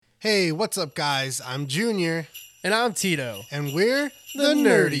Hey, what's up, guys? I'm Junior, And I'm Tito. and we're the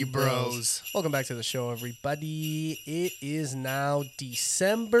Nerdy Bros. Welcome back to the show, everybody. It is now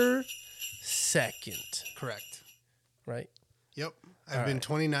December 2nd, Correct. right? Yep. I've All been right.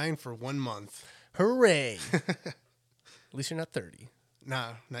 29 for 1 month. Hooray. At least you're not 30. Nah,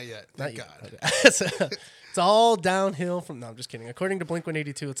 not yet. Not Thank yet. God. Okay. It's all downhill from... No, I'm just kidding. According to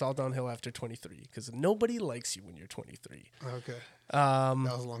Blink-182, it's all downhill after 23 because nobody likes you when you're 23. Okay. That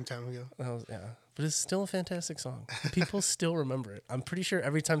was a long time ago. Yeah, but it's still a fantastic song. People still remember it. I'm pretty sure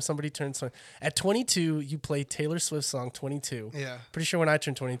every time somebody turns... At 22, you play Taylor Swift's song 22. Yeah. Pretty sure when I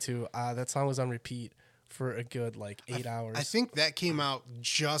turned 22, that song was on repeat for a good, 8 hours. I think that came out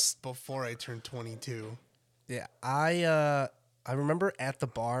just before I turned 22. Yeah, I remember at the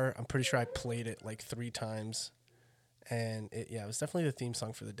bar, I'm pretty sure I played it 3 times. And it was definitely the theme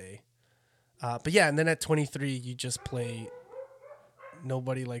song for the day. But yeah, and then at 23, you just play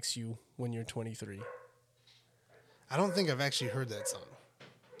Nobody Likes You When You're 23 I don't think I've actually heard that song.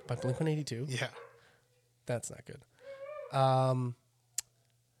 by Blink-182. Yeah. That's not good.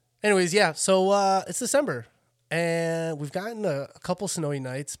 Anyways, yeah, so it's December. And we've gotten a couple snowy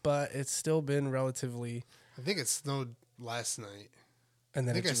nights, but it's still been relatively... I think it snowed last night. And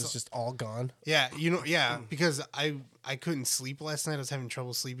then I it think I was just all gone. Yeah, because I couldn't sleep last night. I was having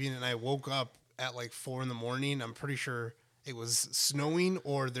trouble sleeping, and I woke up at 4 in the morning. I'm pretty sure it was snowing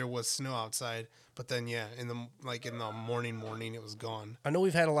or there was snow outside. But then, yeah, in the morning, it was gone. I know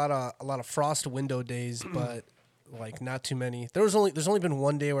we've had a lot of frost window days, but not too many. There's only been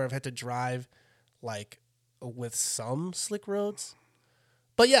one day where I've had to drive with some slick roads.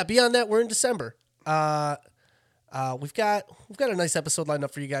 But yeah, beyond that, we're in December. We've got a nice episode lined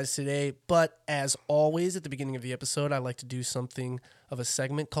up for you guys today, but as always at the beginning of the episode, I like to do something of a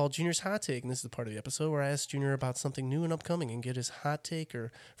segment called Junior's Hot Take, and this is the part of the episode where I ask Junior about something new and upcoming and get his hot take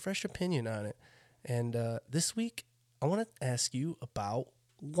or fresh opinion on it. And this week, I want to ask you about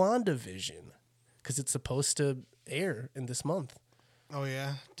WandaVision because it's supposed to air in this month. Oh,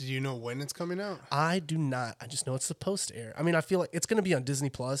 yeah? Did you know when it's coming out? I do not. I just know it's supposed to air. I mean, I feel like it's going to be on Disney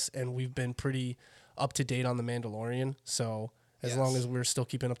Plus, and we've been pretty up to date on The Mandalorian. So as long as we're still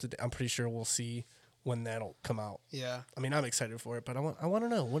keeping up to date, I'm pretty sure we'll see when that'll come out. Yeah. I mean, I'm excited for it, but I want to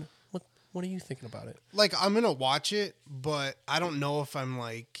know what are you thinking about it? I'm going to watch it, but I don't know if I'm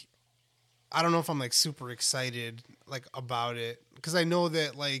super excited about it because I know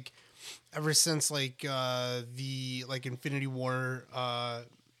that ever since the Infinity War and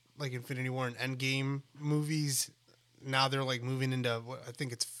Endgame movies, now they're moving into what I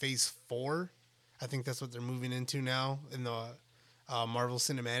think it's Phase 4. I think that's what they're moving into now in the Marvel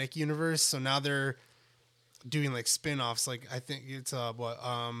Cinematic Universe. So now they're doing spin-offs. I think it's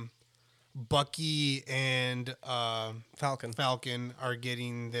Bucky and Falcon are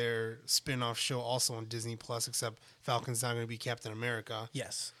getting their spin-off show also on Disney Plus, except Falcon's not going to be Captain America.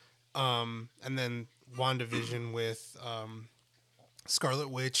 Yes. And then WandaVision with Scarlet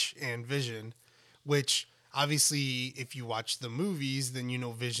Witch and Vision, which obviously if you watch the movies, then you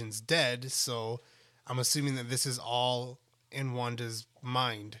know Vision's dead. So I'm assuming that this is all in Wanda's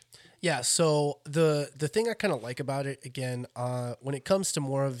mind. Yeah, so the thing I kind of like about it, again, when it comes to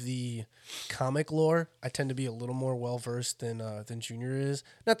more of the comic lore, I tend to be a little more well-versed than Junior is.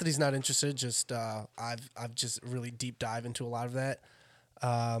 Not that he's not interested, just I've just really deep dive into a lot of that.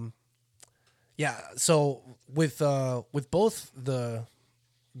 Yeah, so with both the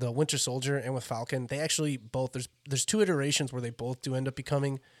Winter Soldier and with Falcon, they actually both, there's 2 iterations where they both do end up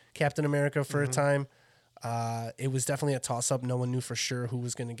becoming Captain America for a time. It was definitely a toss-up. No one knew for sure who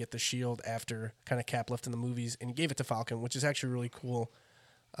was going to get the shield after kind of Cap left in the movies, and he gave it to Falcon, which is actually really cool.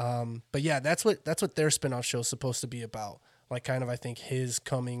 But yeah, that's what their spinoff show is supposed to be about. Kind of, I think, his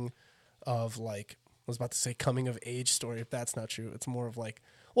coming of I was about to say coming of age story. If that's not true, it's more of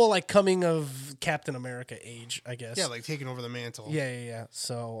coming of Captain America age, I guess. Yeah, taking over the mantle. Yeah.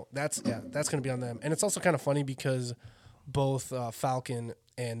 So that's going to be on them, and it's also kind of funny because both Falcon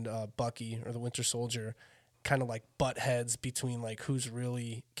and Bucky, or the Winter Soldier, kind of butt heads between who's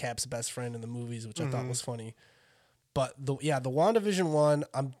really Cap's best friend in the movies, which I thought was funny. But the WandaVision one,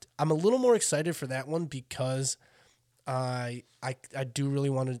 I'm a little more excited for that one because I do really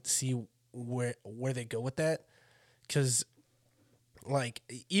want to see where they go with that, because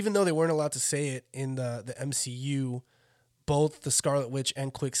even though they weren't allowed to say it in the MCU, both the Scarlet Witch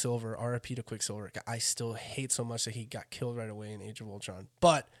and Quicksilver, RIP to Quicksilver, I still hate so much that he got killed right away in Age of Ultron.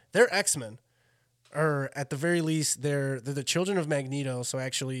 But they're X-Men, or at the very least, they're the children of Magneto. So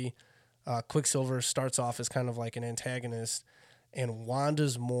actually, Quicksilver starts off as kind of an antagonist, and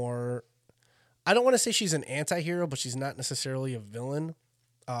Wanda's more, I don't want to say she's an anti-hero, but she's not necessarily a villain.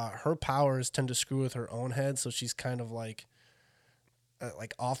 her powers tend to screw with her own head, so she's kind of like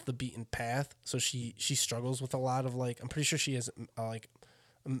off the beaten path. So she struggles with a lot of like, I'm pretty sure she has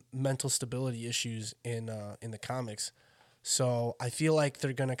mental stability issues in the comics. So I feel like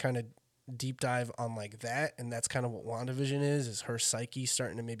they're gonna kind of deep dive on like that, and that's kind of what WandaVision is her psyche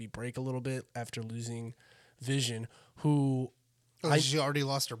starting to maybe break a little bit after losing Vision, who she already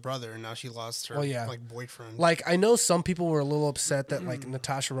lost her brother, and now she lost her like boyfriend. Like, I know some people were a little upset that like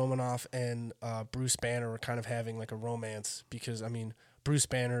Natasha Romanoff and Bruce Banner were kind of having like a romance, because I mean Bruce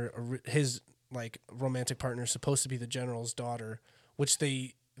Banner, his like romantic partner, is supposed to be the general's daughter, which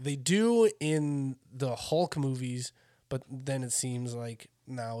they do in the Hulk movies, but then it seems like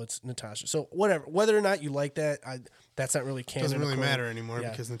now it's Natasha. So whatever, whether or not you like that, that's not really canon. Doesn't really matter anymore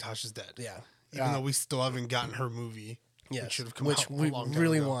because Natasha's dead. Yeah. Even though we still haven't gotten her movie. Yes, which we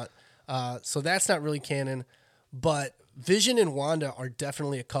really want. So that's not really canon, but Vision and Wanda are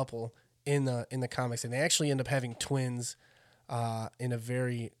definitely a couple in the comics, and they actually end up having twins in a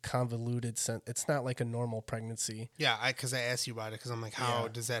very convoluted sense. It's not like a normal pregnancy. Yeah, because I asked you about it, because I'm like, how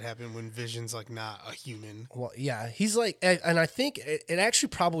does that happen when Vision's like not a human? Well, yeah, he's like, and I think it actually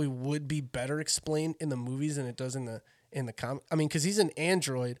probably would be better explained in the movies than it does in the comic. I mean, because he's an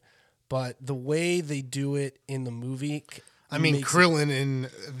android. But the way they do it in the movie, I mean, Krillin and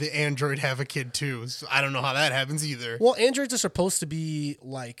the android have a kid too, so I don't know how that happens either. Well, androids are supposed to be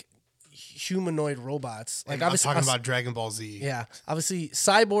like humanoid robots. Like, I'm talking about Dragon Ball Z. Yeah, obviously,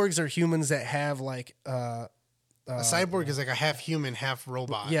 cyborgs are humans that have like a cyborg is like a half human, half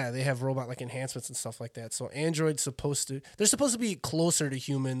robot. Yeah, they have robot like enhancements and stuff like that. So androids they're supposed to be closer to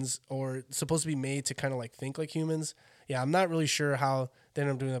humans, or supposed to be made to kind of like think like humans. Yeah, I'm not really sure how they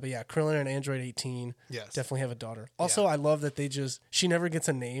end up doing that, but yeah, Krillin and Android 18 definitely have a daughter. Also, I love that she never gets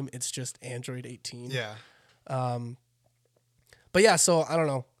a name. It's just Android 18. Yeah. But yeah, so I don't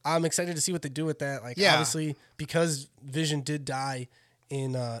know. I'm excited to see what they do with that. Like, obviously, because Vision did die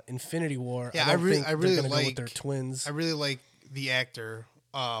in Infinity War. Yeah, I really go with their twins. I really like the actor,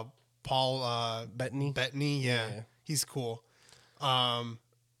 Paul Bettany. Bettany, yeah, he's cool.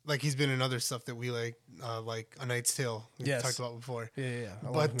 Like, he's been in other stuff that we like A Knight's Tale we talked about before. Yeah.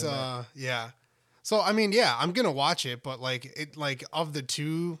 But yeah. So I mean, yeah, I'm gonna watch it, but like of the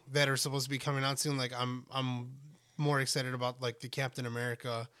two that are supposed to be coming out soon, like I'm more excited about like the Captain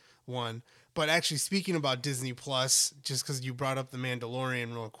America one. But actually, speaking about Disney Plus, just because you brought up the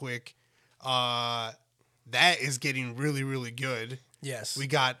Mandalorian real quick, that is getting really, really good. Yes, we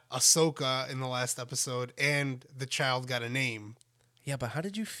got Ahsoka in the last episode, and the child got a name. Yeah, but how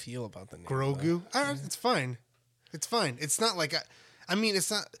did you feel about the name? Grogu? It's fine. It's fine. It's not like I mean,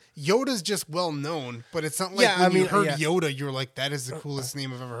 it's not Yoda's just well known, but it's not like when you heard Yoda, you're like, that is the coolest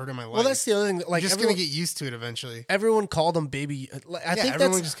name I've ever heard in my life. Well, that's the other thing. Like, you're just gonna get used to it eventually. Everyone called him Baby. I think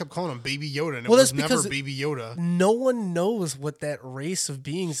everyone just kept calling him Baby Yoda, and it was never Baby Yoda. No one knows what that race of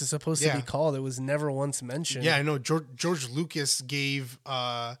beings is supposed to be called. It was never once mentioned. Yeah, I know. George Lucas gave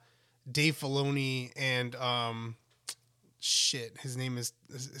Dave Filoni and his name is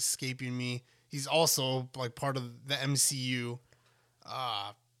escaping me. He's also like part of the MCU.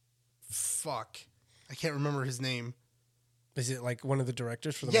 I can't remember his name. Is it like one of the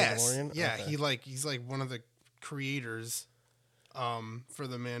directors for the Mandalorian? Yeah, okay. He's like one of the creators for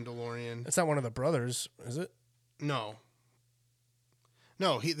the Mandalorian. It's not one of the brothers, is it? No,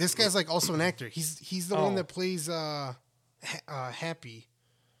 this guy's like also an actor. He's the one that plays Happy.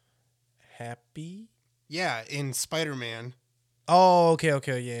 Happy? Yeah, in Spider-Man. Oh,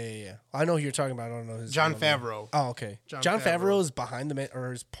 okay, yeah. I know who you're talking about. I don't know his Jon Favreau. Oh, okay. Jon Favreau is behind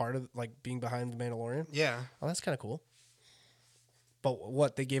or is part of like being behind the Mandalorian. Yeah. Oh, that's kind of cool. But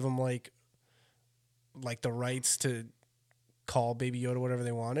what, they gave him like the rights to call Baby Yoda whatever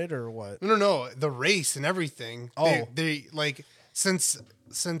they wanted, or what? No, the race and everything. Oh, they like since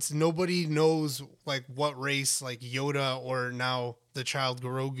nobody knows like what race like Yoda or now the child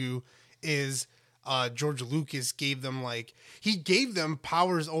Grogu is. George Lucas gave them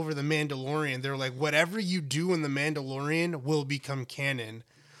powers over the Mandalorian. They're like, whatever you do in the Mandalorian will become canon.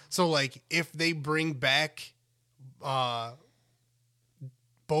 So like if they bring back Boba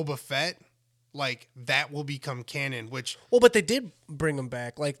Fett, like that will become canon, but they did bring him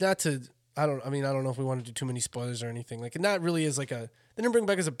back. Like, not to I don't know if we want to do too many spoilers or anything. Like, it not really is like they didn't bring him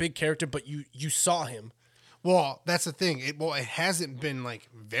back as a big character, but you saw him. Well, that's the thing. It hasn't been like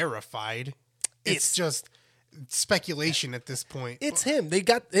verified. It's just speculation at this point. It's him.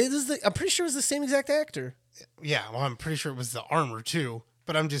 I'm pretty sure it was the same exact actor. Yeah, well, I'm pretty sure it was the armor too.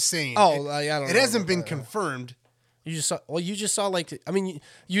 But I'm just saying. Oh, I don't know. It hasn't been confirmed. You just saw like, I mean,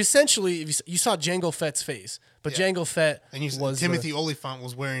 you essentially, you saw Jango Fett's face, but Yeah. Jango Fett And was Timothy Olyphant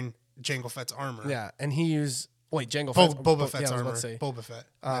was wearing Jango Fett's armor. yeah, and he used, Jango Fett. Boba Fett's yeah, I was armor. about to say. Boba Fett,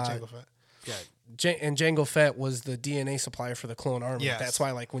 not Jango Fett. Yeah, and Jango Fett was the DNA supplier for the clone army. Yes. That's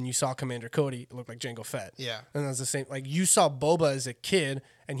why, like, when you saw Commander Cody, it looked like Jango Fett. Yeah. And that's the same. Like, you saw Boba as a kid,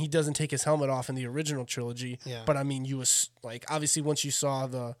 and he doesn't take his helmet off in the original trilogy. Yeah. But I mean, you was like, obviously, once you saw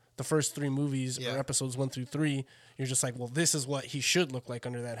the first 3 movies Yeah. or episodes 1 through 3, you're just like, well, this is what he should look like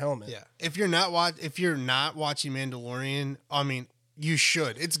under that helmet. Yeah. If you're not watching Mandalorian, I mean, you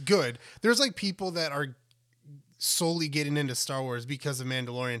should. It's good. There's like people that are solely getting into Star Wars because of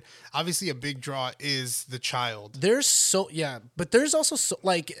Mandalorian. Obviously, a big draw is the child. But there's also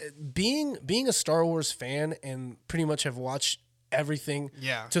like being a Star Wars fan and pretty much have watched everything.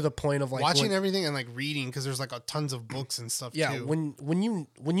 Yeah. To the point of like Watching everything and like reading because there's like tons of books and stuff too. when you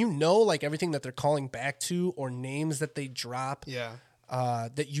know like everything that they're calling back to or names that they drop. Yeah.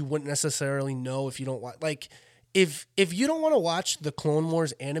 That you wouldn't necessarily know if you don't watch. Like, if you don't want to watch the Clone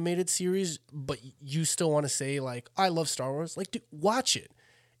Wars animated series, but you still want to say like I love Star Wars, like dude, watch it.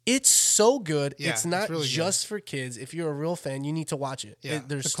 It's so good. Yeah, it's not it's really just for kids. If you're a real fan, you need to watch it. Yeah,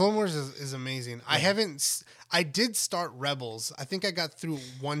 the Clone Wars is amazing. Yeah. I did start Rebels. I think I got through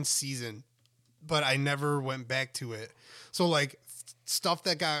 1 season, but I never went back to it. So like stuff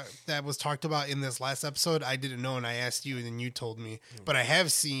that was talked about in this last episode, I didn't know, and I asked you, and then you told me. But I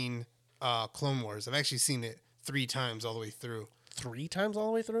have seen Clone Wars. I've actually seen it 3 times all the way through. 3 times all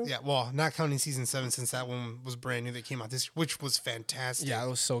the way through? Yeah, well, not counting season 7 since that one was brand new that came out which was fantastic. Yeah, it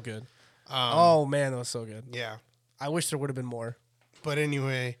was so good. Oh man, that was so good. Yeah. I wish there would have been more. But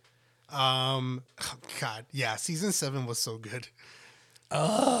anyway, God, yeah, season 7 was so good.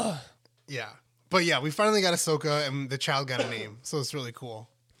 Yeah. But yeah, we finally got Ahsoka and the child got a name, so it's really cool.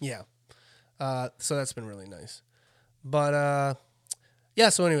 Yeah. So that's been really nice. But yeah,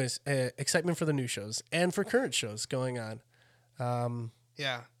 so anyways, excitement for the new shows and for current shows going on.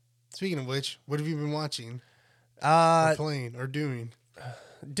 Yeah. Speaking of which, what have you been watching? Or playing or doing?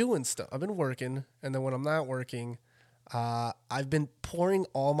 Doing stuff. I've been working, and then when I'm not working, I've been pouring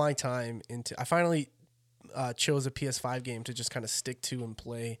all my time into. I finally chose a PS5 game to just kind of stick to and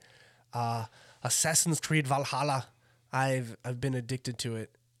play. Assassin's Creed Valhalla. I've been addicted to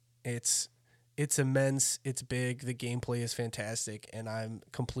it. It's immense. It's big. The gameplay is fantastic, and I'm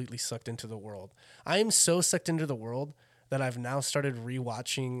completely sucked into the world. I am so sucked into the world that I've now started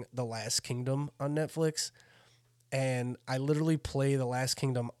rewatching The Last Kingdom on Netflix, and I literally play The Last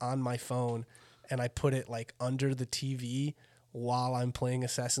Kingdom on my phone, and I put it like under the TV while I'm playing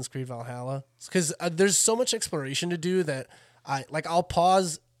Assassin's Creed Valhalla, because there's so much exploration to do that I'll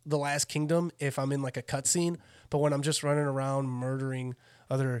pause The Last Kingdom if I'm in like a cutscene, but when I'm just running around murdering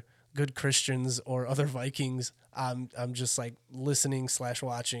other good Christians or other Vikings, I'm just like listening /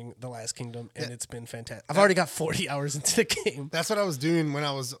 watching The Last Kingdom, and it's been fantastic. I've already got 40 hours into the game. That's what I was doing when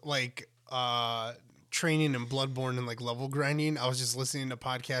I was like training in Bloodborne and like level grinding. I was just listening to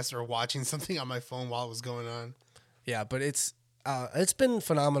podcasts or watching something on my phone while it was going on. Yeah, but it's been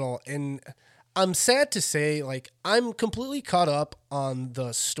phenomenal, and I'm sad to say like I'm completely caught up on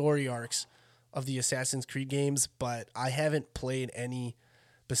the story arcs of the Assassin's Creed games, but I haven't played any.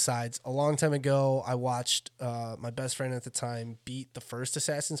 Besides, a long time ago, I watched my best friend at the time beat the first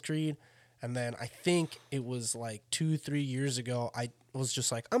Assassin's Creed. And then I think it was like 2-3 years ago, I was just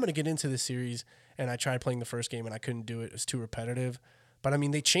like, I'm going to get into this series. And I tried playing the first game and I couldn't do it. It was too repetitive. But I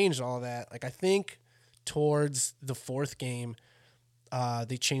mean, they changed all that. Like, I think towards the 4th game,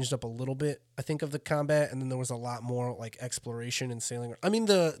 they changed up a little bit, I think, of the combat. And then there was a lot more like exploration and sailing. I mean,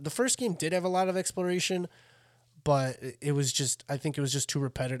 the first game did have a lot of exploration, but it was just, I think it was just too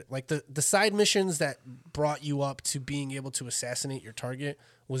repetitive. Like the side missions that brought you up to being able to assassinate your target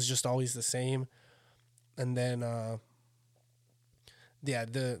was just always the same. And then,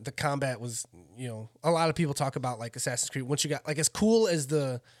 the combat was, a lot of people talk about like Assassin's Creed. Once you got like as cool as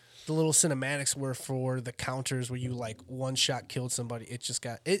the little cinematics were for the counters where you like one shot killed somebody, it just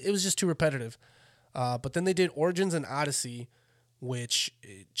got, it was just too repetitive. But then they did Origins and Odyssey, which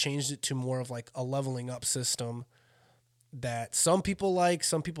changed it to more of like a leveling up system that some people like,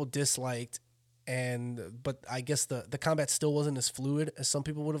 some people disliked, but I guess the combat still wasn't as fluid as some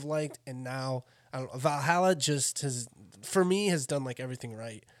people would have liked. And now I don't know, Valhalla just has done like everything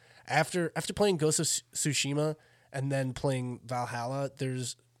right. After playing Ghost of Tsushima and then playing Valhalla,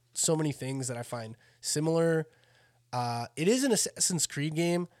 there's so many things that I find similar. It is an Assassin's Creed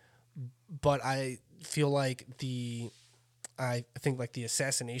game, but I feel like I think like the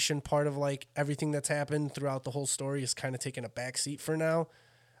assassination part of like everything that's happened throughout the whole story is kind of taking a backseat for now.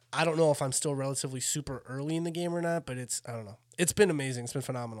 I don't know if I'm still relatively super early in the game or not, but I don't know. It's been amazing. It's been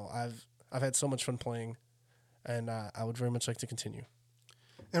phenomenal. I've had so much fun playing, and I would very much like to continue.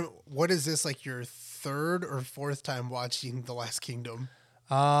 And what is this, like your third or fourth time watching The Last Kingdom?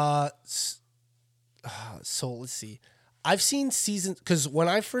 So let's see. I've seen seasons, because when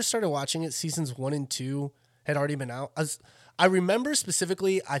I first started watching it, seasons 1 and 2 had already been out. I remember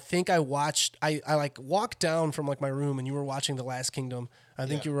specifically, I think I watched, I like walked down from like my room and you were watching The Last Kingdom. I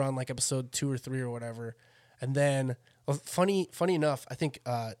think you were on like episode 2 or 3 or whatever. And then, funny enough, I think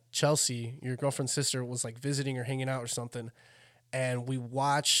Chelsea, your girlfriend's sister, was like visiting or hanging out or something. And we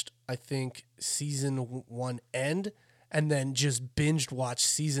watched, I think, season 1 end, and then just binged watched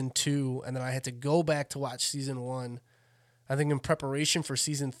season 2. And then I had to go back to watch season 1. I think in preparation for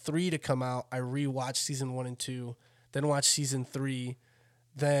season 3 to come out, I rewatched season 1 and 2, then watched season 3,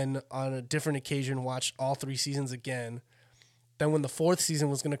 then on a different occasion watched all 3 seasons again. Then when the 4th season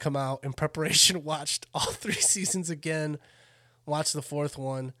was going to come out, in preparation, watched all 3 seasons again, watched the 4th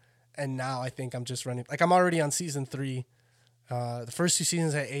one, and now I think I'm just running. Like, I'm already on season 3. The first 2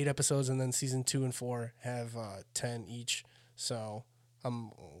 seasons had 8 episodes, and then season 2 and 4 have 10 each. So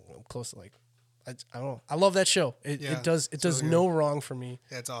I'm close to like, I don't know. I love that show. It does no wrong for me.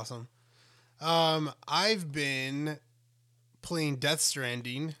 That's awesome. I've been playing Death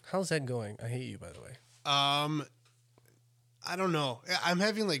Stranding. How's that going? I hate you, by the way. I don't know. I'm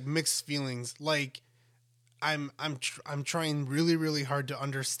having like mixed feelings. Like, I'm trying really, really hard to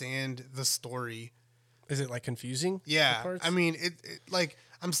understand the story. Is it like confusing? Yeah. I mean,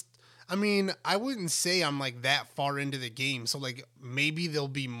 I wouldn't say I'm like that far into the game. So like maybe there'll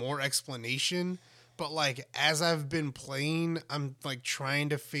be more explanation, but like as I've been playing, I'm like trying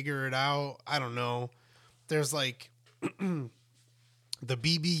to figure it out. I don't know. There's like the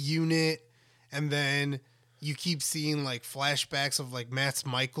BB unit, and then you keep seeing like flashbacks of like Mads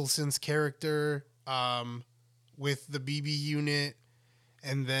Mikkelsen's character with the BB unit,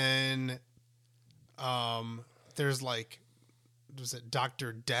 and then there's like, was it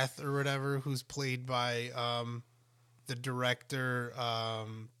Dr. Death or whatever, who's played by the director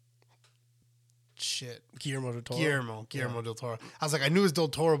Guillermo del Toro. Guillermo del Toro. I was like, I knew it was del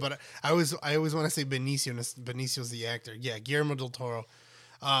Toro, but I always want to say Benicio, and Benicio's the actor. Yeah, Guillermo del Toro.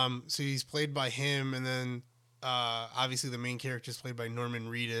 So he's played by him, and then obviously the main character is played by Norman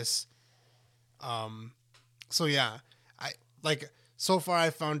Reedus. So yeah, so far I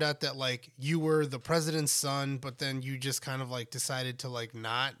found out that like you were the president's son, but then you just kind of like decided to like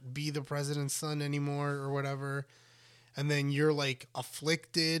not be the president's son anymore or whatever. And then you're like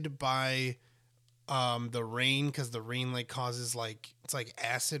afflicted by the rain, because the rain like causes like, it's like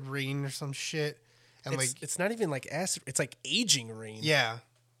acid rain or some shit. And it's not even like acid, it's like aging rain. Yeah.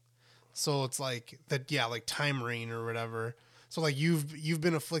 So it's like that, yeah, like time rain or whatever. So like you've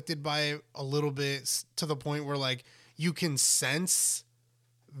been afflicted by it a little bit to the point where like you can sense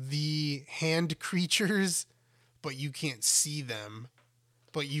the hand creatures, but you can't see them.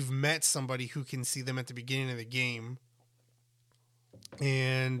 But you've met somebody who can see them at the beginning of the game.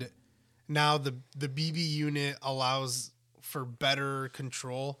 And now the BB unit allows for better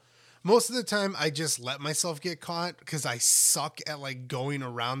control. Most of the time I just let myself get caught because I suck at like going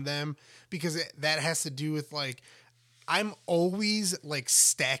around them, because that has to do with like, I'm always like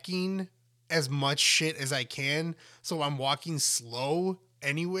stacking as much shit as I can. So I'm walking slow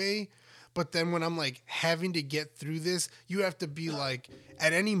anyway. But then when I'm like having to get through this, you have to be like,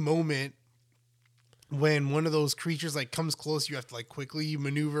 at any moment when one of those creatures like comes close, you have to like quickly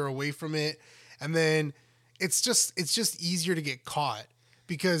maneuver away from it. And then it's just easier to get caught,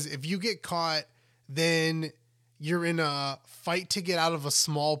 because if you get caught, then you're in a fight to get out of a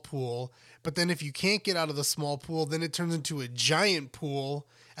small pool. But then if you can't get out of the small pool, then it turns into a giant pool.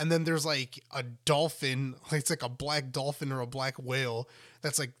 And then there's like a dolphin, like it's like a black dolphin or a black whale.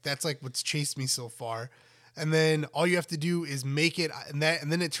 That's like what's chased me so far. And then all you have to do is make it, and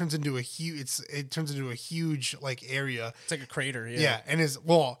then it turns into a huge like area. It's like a crater. Yeah. Yeah. And it's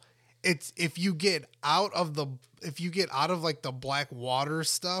if you get out of like the black water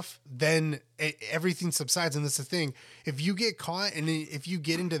stuff, then everything subsides. And that's the thing. If you get caught, and if you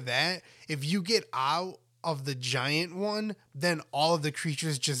get into that, if you get out of the giant one, then all of the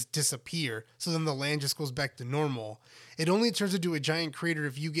creatures just disappear. So then the land just goes back to normal. It only turns into a giant crater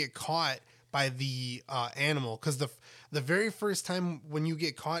if you get caught by the animal, because the very first time when you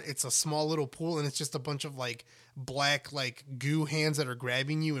get caught, it's a small little pool, and it's just a bunch of like black like goo hands that are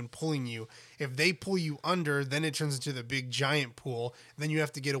grabbing you and pulling you. If they pull you under, then it turns into the big giant pool. Then you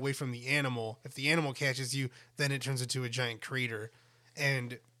have to get away from the animal. If the animal catches you, then it turns into a giant crater.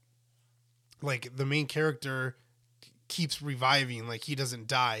 And like the main character keeps reviving, like he doesn't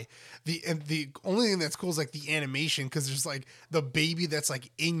die. The only thing that's cool is like the animation, because there's like the baby that's like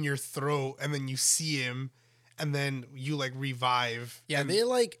in your throat, and then you see him, and then you like revive. Yeah, and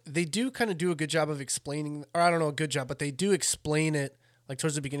they do kind of do a good job of explaining, or I don't know, a good job, but they do explain it like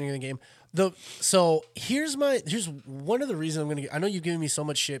towards the beginning of the game. So here's one of the reasons I know you've given me so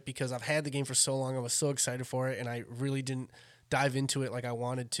much shit because I've had the game for so long. I was so excited for it, and I really didn't dive into it like I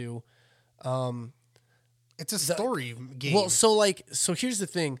wanted to. It's a story game. Well, so here's the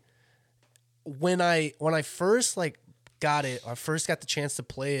thing. When I first like got it, I first got the chance to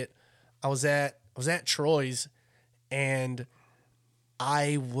play it, I was at Troy's, and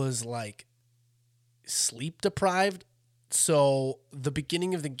I was like sleep deprived. So the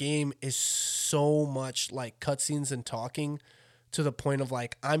beginning of the game is so much like cutscenes and talking, to the point of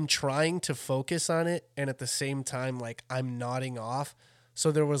like I'm trying to focus on it, and at the same time like I'm nodding off. So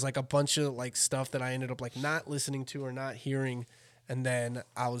there was like a bunch of like stuff that I ended up like not listening to or not hearing, and then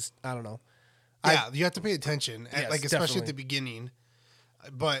I don't know. Yeah, you have to pay attention, Yes, like especially definitely. at the beginning.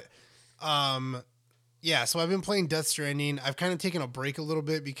 But yeah, so I've been playing Death Stranding. I've kind of taken a break a little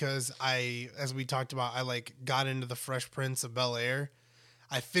bit because as we talked about, I like got into the Fresh Prince of Bel-Air.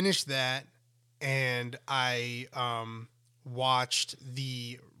 I finished that, and I watched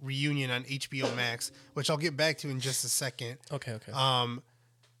the reunion on HBO Max, which I'll get back to in just a second. Okay.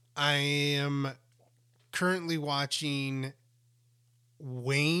 I am currently watching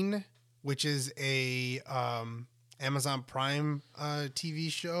Wayne, which is a Amazon Prime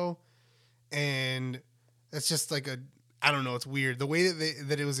TV show, and it's just like I don't know, it's weird. The way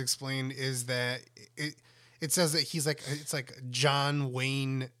that it was explained is that it says that it's like John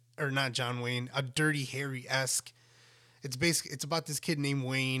Wayne, or not John Wayne, a Dirty Harry-esque. It's about this kid named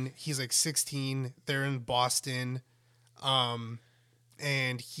Wayne. He's like 16. They're in Boston.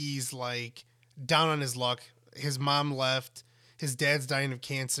 And he's like down on his luck. His mom left. His dad's dying of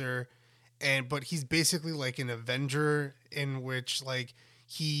cancer. But he's basically like an Avenger, in which like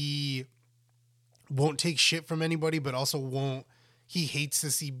he won't take shit from anybody, but also he hates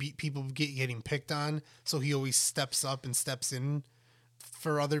to see people getting picked on. So he always steps up and steps in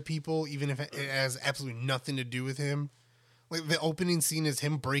for other people, even if it has absolutely nothing to do with him. Like the opening scene is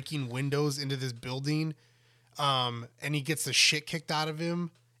him breaking windows into this building, and he gets the shit kicked out of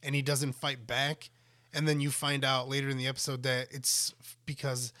him, and he doesn't fight back. And then you find out later in the episode that it's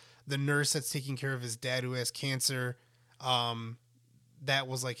because the nurse that's taking care of his dad who has cancer, that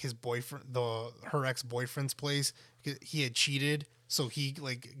was like his boyfriend, her ex-boyfriend's place. He had cheated, so he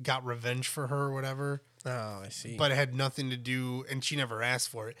like got revenge for her or whatever. Oh, I see. But it had nothing to do, and she never asked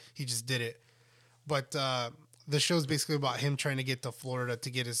for it. He just did it. But the show's basically about him trying to get to Florida to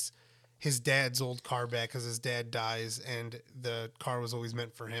get his dad's old car back, because his dad dies, and the car was always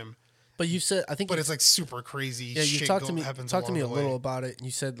meant for him. But you said, I think, But it's like super crazy. yeah, you shit talked to me a way. little about it. And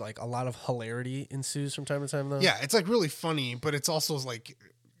you said like a lot of hilarity ensues from time to time, though. Yeah, it's like really funny, but it's also like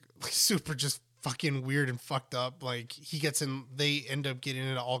super just fucking weird and fucked up. Like they end up getting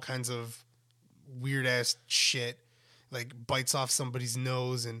into all kinds of weird ass shit, like bites off somebody's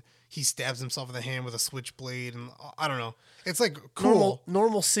nose, and he stabs himself in the hand with a switchblade, and I don't know. It's like cool.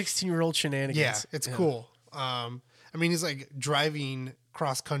 Normal 16-year-old shenanigans. Yeah, it's cool. I mean, he's like driving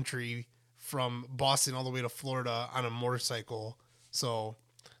cross country from Boston all the way to Florida on a motorcycle. So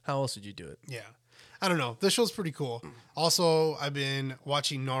How else would you do it? yeah, I don't know. This show's pretty cool. Also, I've been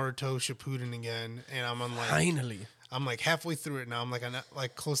watching Naruto Shippuden again, and Finally. I'm like halfway through it now. I'm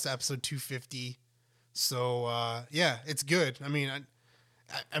like close to episode 250. So yeah, it's good. I mean,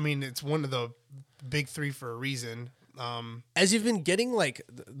 it's one of the big three for a reason. As you've been getting like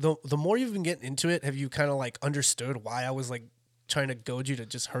the more you've been getting into it, have you kind of like understood why I was like trying to goad you to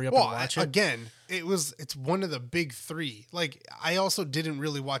just hurry up and watch it? Again, it's one of the big three. Like, I also didn't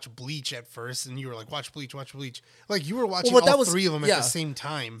really watch Bleach at first, and you were like, watch Bleach. Like, you were watching all three of them at the same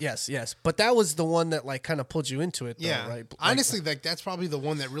time. Yes. But that was the one that like kind of pulled you into it, though, Yeah. right? Honestly, like that's probably the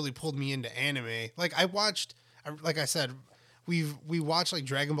one that really pulled me into anime. Like, like I said, we watched like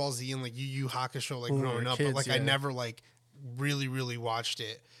Dragon Ball Z and like Yu Yu Hakusho like When we growing were up, kids, but like yeah. I never like really watched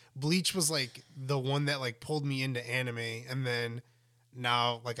it. Bleach was like the one that like pulled me into anime, and then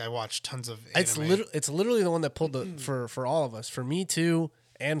now like I watch tons of anime. It's literally the one that pulled for all of us, for me too,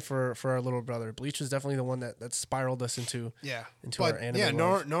 and for our little brother. Bleach was definitely the one that spiraled us into our anime. Yeah,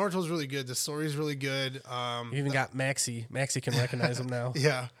 love. Naruto's really good. The story's really good. You even got Maxi. Maxi can recognize him now.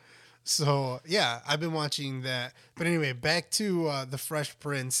 Yeah. So yeah, I've been watching that. But anyway, back to the Fresh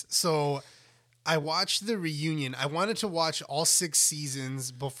Prince. So I watched the reunion. I wanted to watch all 6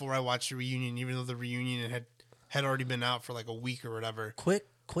 seasons before I watched the reunion, even though the reunion had already been out for like a week or whatever.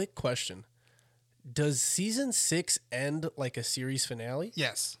 Quick question. Does season 6 end like a series finale?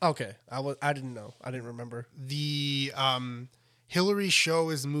 Yes. Okay, I didn't know. I didn't remember. The Hillary show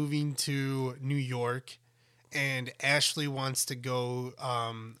is moving to New York, and Ashley wants to go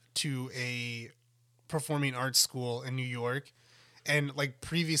to a performing arts school in New York. And like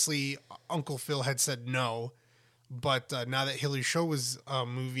previously, Uncle Phil had said no, but now that Hillary's show was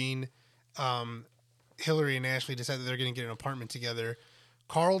moving, Hillary and Ashley decided they're going to get an apartment together.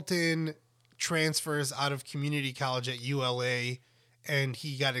 Carlton transfers out of community college at ULA, and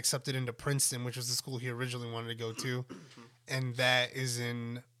he got accepted into Princeton, which was the school he originally wanted to go to, and that is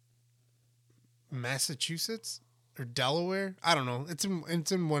in Massachusetts or Delaware. I don't know.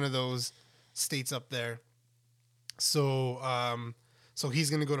 It's in one of those states up there. So so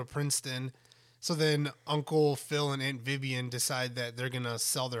he's gonna go to Princeton. So then Uncle Phil and Aunt Vivian decide that they're gonna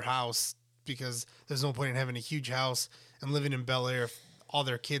sell their house because there's no point in having a huge house and living in Bel Air if all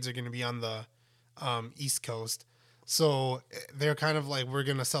their kids are gonna be on the East Coast. So they're kind of like, we're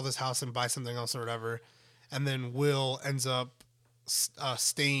gonna sell this house and buy something else or whatever. And then Will ends up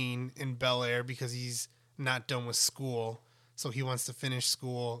staying in Bel Air because he's not done with school. So he wants to finish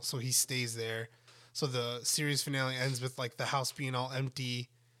school, so he stays there. So the series finale ends with like the house being all empty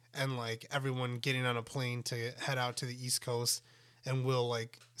and like everyone getting on a plane to head out to the East Coast and Will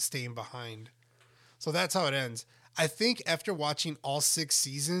like staying behind. So that's how it ends. I think after watching all 6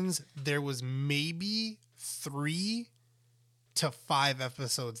 seasons, there was maybe 3 to 5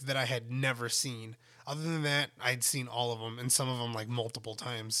 episodes that I had never seen. Other than that, I'd seen all of them, and some of them like multiple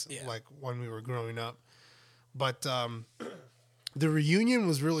times, like when we were growing up. But the reunion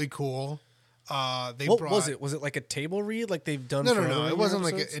was really cool. What was it? Was it like a table read like they've done? No. It wasn't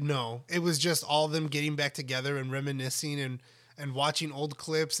episodes? It was just all of them getting back together and reminiscing and watching old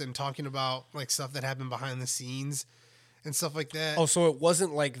clips and talking about like stuff that happened behind the scenes and stuff like that. Oh, so it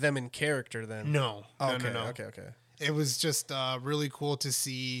wasn't like them in character then? No. Okay. No. Okay. It was just really cool to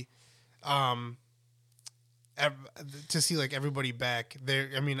see, like everybody back there.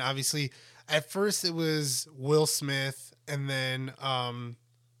 I mean, obviously, at first it was Will Smith, and then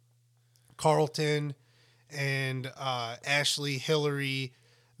Carlton, and Ashley, Hillary,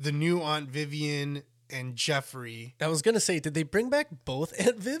 the new Aunt Vivian, and Jeffrey. I was gonna say, did they bring back both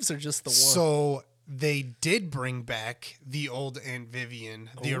Aunt Vivs or just the one? So they did bring back the old Aunt Vivian,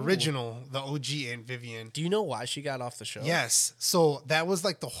 the original, the OG Aunt Vivian. Do you know why she got off the show? Yes. So that was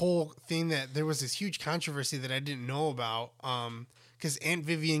like the whole thing, that there was this huge controversy that I didn't know about. Because Aunt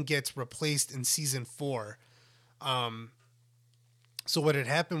Vivian gets replaced in season 4. So what had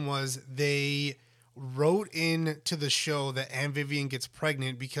happened was they wrote into the show that Aunt Vivian gets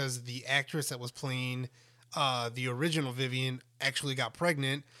pregnant because the actress that was playing the original Vivian actually got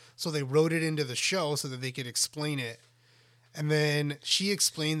pregnant. So they wrote it into the show so that they could explain it. And then she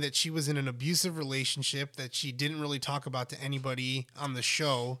explained that she was in an abusive relationship that she didn't really talk about to anybody on the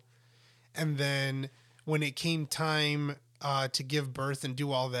show. And then when it came time to give birth and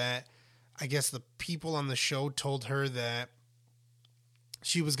do all that, I guess the people on the show told her that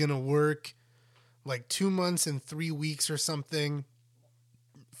she was going to work like 2 months and 3 weeks or something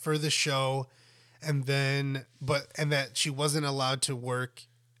for the show. And then, and that she wasn't allowed to work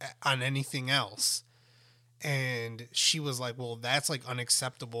on anything else. And she was like, well, that's like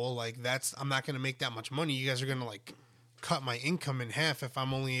unacceptable. Like I'm not going to make that much money. You guys are going to like cut my income in half if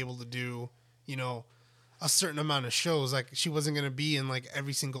I'm only able to do, a certain amount of shows. Like she wasn't going to be in like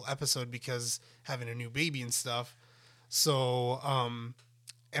every single episode because having a new baby and stuff. So,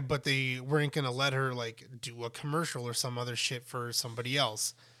 but they weren't going to let her like do a commercial or some other shit for somebody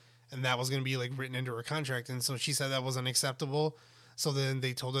else. And that was going to be like written into her contract. And so she said that was unacceptable. So then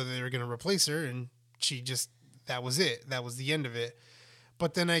they told her they were going to replace her, and that was it. That was the end of it.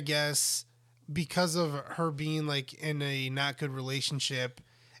 But then I guess because of her being like in a not good relationship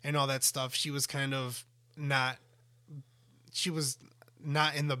and all that stuff, she was not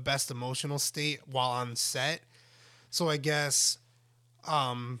in the best emotional state while on set. So I guess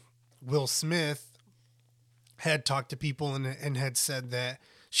Will Smith had talked to people and had said that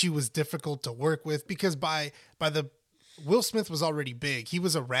she was difficult to work with because Will Smith was already big. He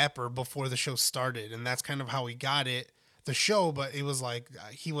was a rapper before the show started, and that's kind of how he got the show. But it was like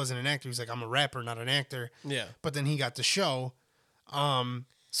he wasn't an actor. He was like, I'm a rapper, not an actor. Yeah. But then he got the show.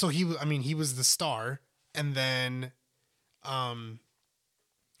 So he was the star, and then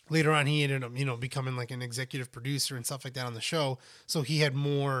later on he ended up becoming like an executive producer and stuff like that on the show. So he had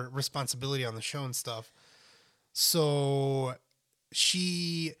more responsibility on the show and stuff. So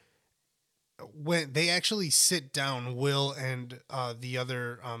they actually sit down, Will and the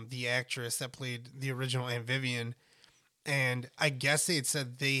other the actress that played the original Aunt Vivian, and I guess they had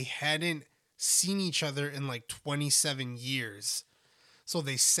said they hadn't seen each other in like 27 years. So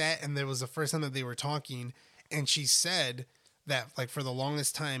they sat and there was the first time that they were talking, and she said that like for the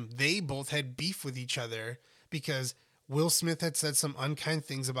longest time they both had beef with each other because Will Smith had said some unkind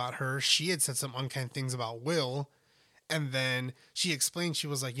things about her. She had said some unkind things about Will. And then she explained, she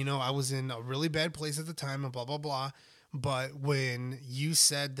was like, you know, I was in a really bad place at the time and blah, blah, blah. But when you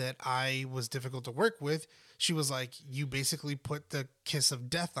said that I was difficult to work with, she was like, you basically put the kiss of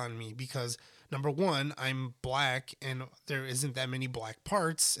death on me because number one, I'm black and there isn't that many black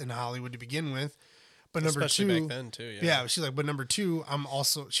parts in Hollywood to begin with. But number Especially two, back then too. yeah, she's like, but number two, I'm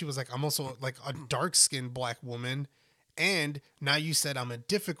also like a dark skinned black woman. And now you said I'm a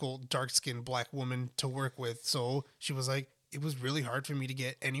difficult dark skinned black woman to work with. So she was like, it was really hard for me to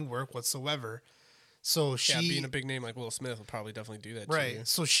get any work whatsoever. So she, being a big name like Will Smith will probably definitely do that. right. To you.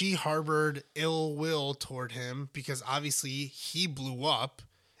 So she harbored ill will toward him because obviously he blew up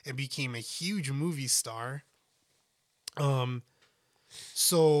and became a huge movie star.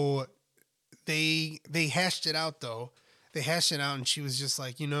 So they hashed it out though. They hashed it out and she was just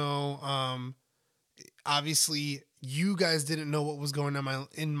like, you know, obviously you guys didn't know what was going on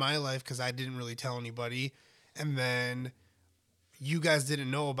in my life because I didn't really tell anybody. And then you guys didn't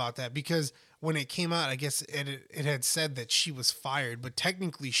know about that because when it came out, I guess it had said that she was fired, but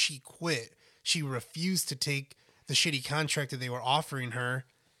technically she quit. She refused to take the shitty contract that they were offering her,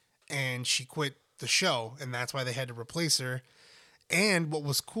 and she quit the show, and that's why they had to replace her. And what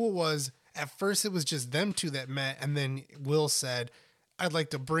was cool was at first it was just them two that met, and then Will said, I'd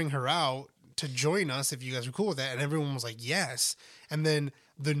like to bring her out to join us if you guys are cool with that. And everyone was like, yes. And then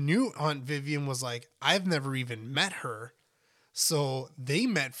the new Aunt Vivian was like, I've never even met her. So they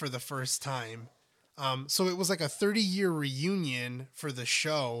met for the first time. So it was like a 30-year reunion for the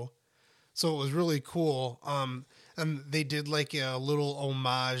show. So it was really cool. And they did like a little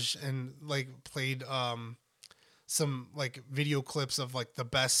homage and like played some like video clips of like the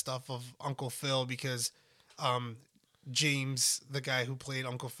best stuff of Uncle Phil because James, the guy who played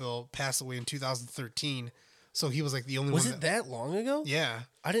Uncle Phil, passed away in 2013. So he was like the only Was one. it that long ago? Yeah.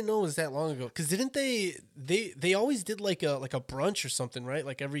 I didn't know it was that long ago. Because didn't they always did like a brunch or something, right?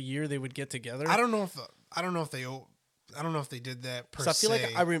 Like every year they would get together. I don't know if they did that per se. I feel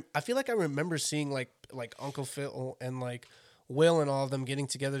like I feel like I remember seeing like Uncle Phil and like Will and all of them getting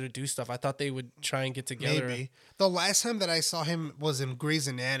together to do stuff. I thought they would try and get together. Maybe the last time that I saw him was in Grey's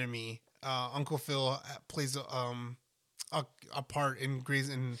Anatomy. Uncle Phil plays a part in Grey's,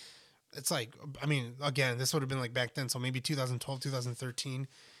 and it's like, I mean, again, this would have been like back then, so maybe 2012, 2013.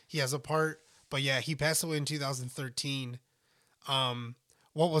 He has a part, but yeah, he passed away in 2013.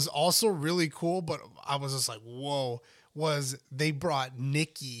 What was also really cool, but I was just like, whoa, was they brought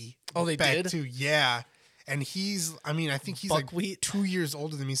Nicky. Oh, they back did? too, yeah. And he's, I mean, I think he's Buckwheat. like 2 years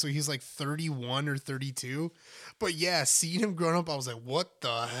older than me, so he's like 31 or 32. But yeah, seeing him growing up, I was like, what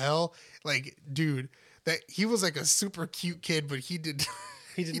the hell? Like, dude, that he was like a super cute kid, but he did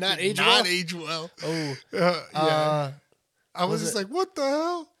not age not well? age well. Oh, Yeah. I was was just it- like, what the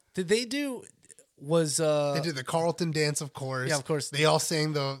hell? did they do? Was They did the Carlton dance, of course. Yeah, of course. They all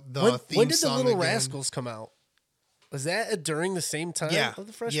sang the theme when did the song Little again. Rascals come out? Was that during the same time Yeah, of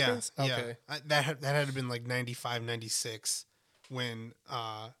the Fresh yeah, Prince? yeah. Okay. That had to have been like 95, 96 when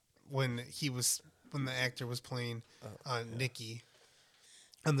the actor was playing Nicky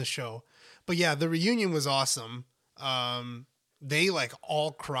on the show. But yeah, the reunion was awesome. They like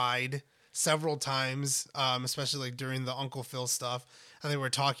all cried several times, especially like during the Uncle Phil stuff. And they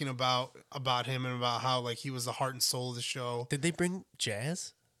were talking about him and about how like he was the heart and soul of the show. Did they bring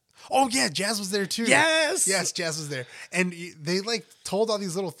Jazz? Oh yeah, Jazz was there too. Yes! Yes, Jazz was there. And they like told all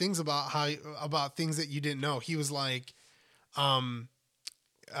these little things about things that you didn't know. He was like, at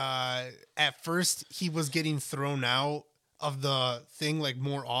first he was getting thrown out of the thing like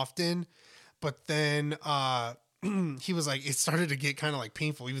more often, but then he was like, it started to get kind of like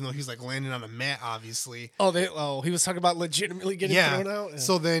painful, even though he was like landing on a mat, obviously. He was talking about legitimately getting thrown out.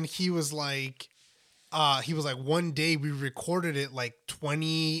 So then he was like, one day we recorded it like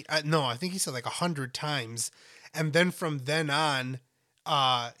 20, no, I think he said like 100 times. And then from then on,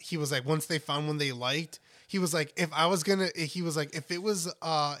 he was like, once they found one they liked, he was like, if I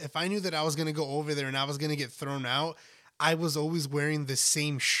knew that I was going to go over there and I was going to get thrown out, I was always wearing the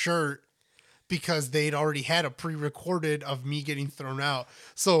same shirt because they'd already had a pre-recorded of me getting thrown out.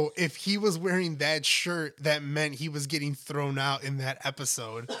 So if he was wearing that shirt, that meant he was getting thrown out in that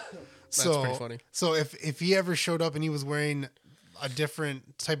episode. That's pretty funny. So if he ever showed up and he was wearing a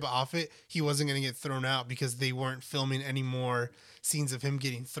different type of outfit, he wasn't going to get thrown out because they weren't filming any more scenes of him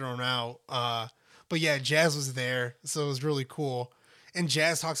getting thrown out. But yeah, Jazz was there, so it was really cool. and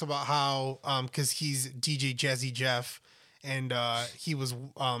Jazz talks about how because he's DJ Jazzy Jeff, and he was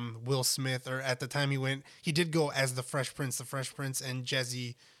Will Smith, or at the time he did go as the Fresh Prince, and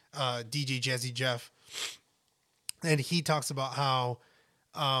Jazzy DJ Jazzy Jeff, and he talks about how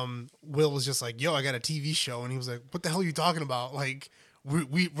Will was just like, yo, I got a TV show, and he was like, what the hell are you talking about? Like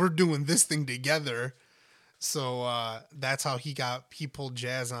we're doing this thing together. So that's how he pulled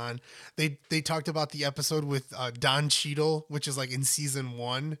Jazz on. They talked about the episode with Don Cheadle, which is like in season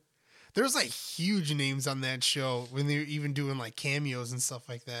 1. There's like huge names on that show when they're even doing like cameos and stuff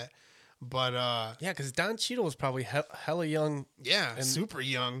like that. But yeah, because Don Cheadle was probably hella young. Yeah, super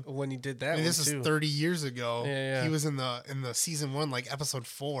young when he did that. I mean, this is 30 years ago. Yeah. He was in the season 1, like episode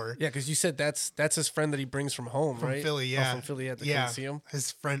 4. Yeah, because you said that's his friend that he brings from home, From right? Philly, yeah. Oh, from Philly, yeah. See him.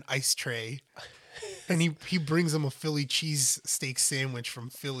 His friend Ice Tray. And he brings him a Philly cheese steak sandwich from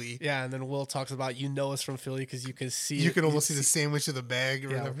Philly. Yeah, and then Will talks about us from Philly because you can see you almost see the sandwich in the bag or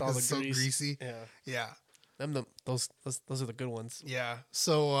whatever. with all the it's so grease. greasy. Yeah. Those are the good ones. Yeah.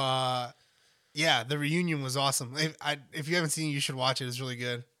 So the reunion was awesome. If you haven't seen it, you should watch it. It's really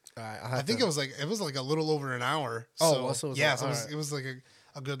good. I think it was like a little over an hour. Oh, so it was yeah. So it was like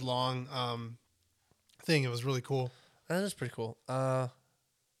a good long thing. It was really cool. That is pretty cool.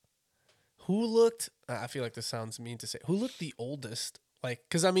 Who looked? I feel like this sounds mean to say. Who looked the oldest? Like,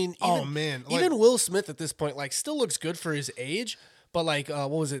 because I mean, even Will Smith at this point, like, still looks good for his age. But like, what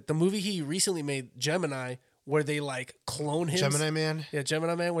was it? The movie he recently made, Gemini, where they like clone him. Gemini Man. Yeah,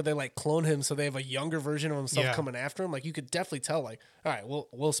 Gemini Man, where they like clone him, so they have a younger version of himself coming after him. Like, you could definitely tell. Like, all right,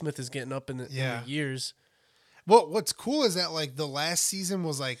 Will Smith is getting up in the years. Well, what's cool is that like the last season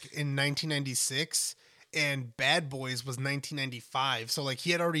was like in 1996. And Bad Boys was 1995. So, like,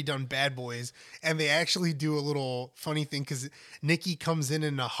 he had already done Bad Boys. And they actually do a little funny thing because Nikki comes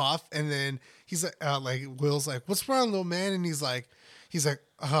in a huff. And then he's like, Will's like, what's wrong, little man? And he's like,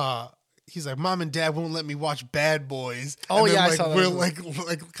 Mom and Dad won't let me watch Bad Boys. Oh, and then, yeah, like, I saw that. Will,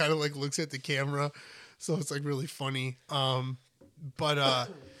 like kind of, like, looks at the camera. So, it's, like, really funny. Yeah,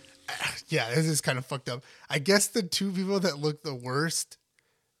 this is kind of fucked up. I guess the two people that look the worst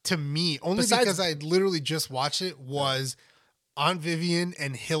to me, only because I literally just watched it, was Aunt Vivian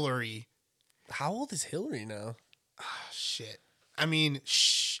and Hillary. How old is Hillary now? Shit. I mean,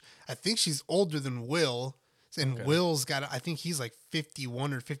 I think she's older than Will. And Will's I think he's like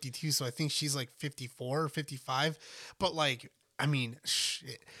 51 or 52. So I think she's like 54 or 55. But like, I mean,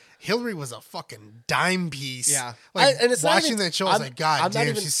 shit. Hillary was a fucking dime piece. Yeah. Like, watching that show, I was like, God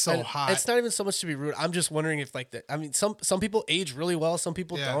damn, she's so hot. It's not even so much to be rude. I'm just wondering if, like, some people age really well. Some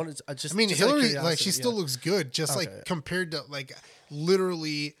people don't. It's just, Hillary, like, she still looks good. Just, like, compared to, like,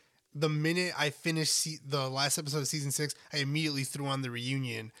 literally the minute I finished the last episode of season 6, I immediately threw on the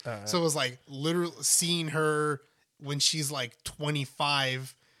reunion. So it was, like, literally seeing her when she's, like,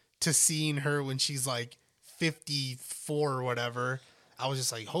 25 to seeing her when she's, like, 54 or whatever. I was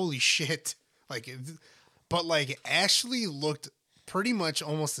just like, holy shit. Like, but like Ashley looked pretty much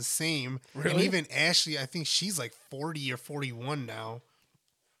almost the same. Really? And even Ashley, I think she's like 40 or 41 now.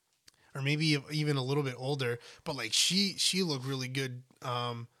 Or maybe even a little bit older. But like she looked really good.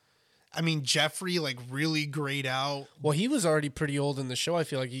 I mean, Jeffrey, like, really grayed out. Well, he was already pretty old in the show. I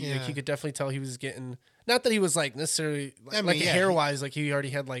feel like you could definitely tell he was getting, not that he was like necessarily hair wise, like he already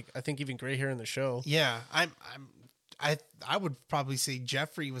had like, I think even gray hair in the show. Yeah. I would probably say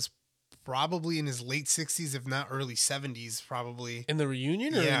Jeffrey was probably in his late 60s, if not early 70s, probably. In the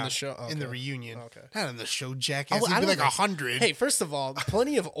reunion or in the show? Okay. In the reunion. Okay. Not in the show, Jackass. He'd be like 100. Hey, first of all,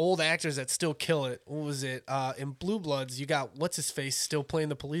 plenty of old actors that still kill it. What was it? In Blue Bloods, you got, what's his face, still playing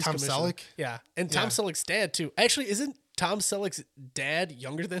the police commissioner. Tom Selleck? Yeah. And Tom Selleck's dad, too. Actually, isn't Tom Selleck's dad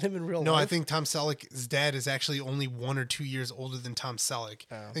younger than him in real life? No, I think Tom Selleck's dad is actually only 1 or 2 years older than Tom Selleck.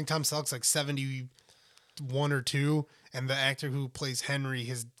 Oh. I think Tom Selleck's like 71 or 2, and the actor who plays Henry,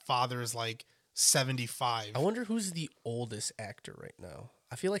 his father, is like 75. I wonder who's the oldest actor right now.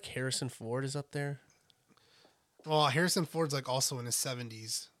 I feel like Harrison Ford is up there. Well, Harrison Ford's like also in his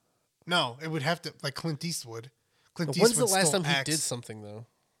 70s. No, it would have to, like, Clint Eastwood. When's the last time he did something, though?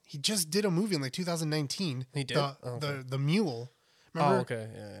 He just did a movie in like 2019. He did? The Mule. Remember? Oh, okay.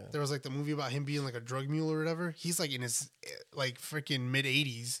 Yeah. There was like the movie about him being like a drug mule or whatever. He's like in his like freaking mid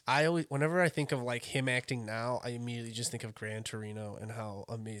 80s. Whenever I think of like him acting now, I immediately just think of Gran Torino and how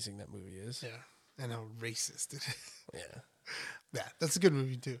amazing that movie is. Yeah. And how racist it is. Yeah. Yeah, that's a good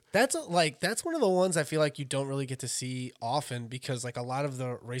movie too. That's one of the ones I feel like you don't really get to see often, because like a lot of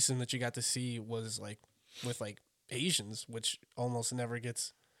the racism that you got to see was like with like Asians, which almost never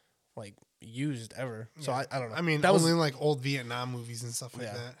gets like used ever. So I don't know. I mean, that was in like old Vietnam movies and stuff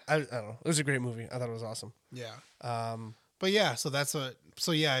like that. I don't know. It was a great movie. I thought it was awesome. Yeah. But yeah, so that's what.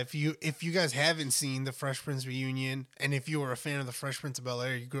 So yeah, if you guys haven't seen the Fresh Prince reunion, and if you were a fan of the Fresh Prince of Bel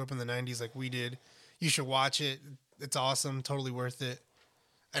Air, you grew up in the '90s like we did, you should watch it. It's awesome, totally worth it.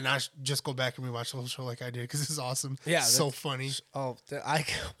 And just go back and rewatch the whole show like I did because it's awesome. Yeah, so funny. Oh,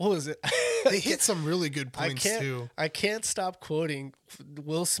 what was it? They hit some really good points too. I can't stop quoting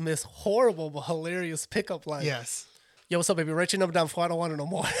Will Smith's horrible but hilarious pickup line. Yes. Yo, what's up, baby? Write your number down before I don't want it no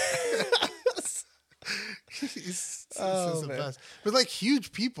more. It's the best. But like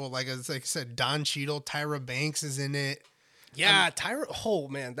huge people, like I said, Don Cheadle, Tyra Banks is in it. Yeah, Tyra. Oh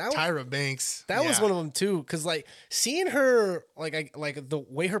man, Tyra Banks. That was one of them too. Because like seeing her, like the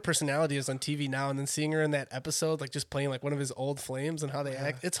way her personality is on TV now, and then seeing her in that episode, like just playing like one of his old flames and how they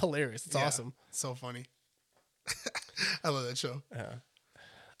act, it's hilarious. It's awesome. So funny. I love that show. Yeah.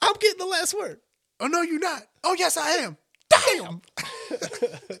 I'm getting the last word. Oh no, you're not. Oh yes, I am. Damn.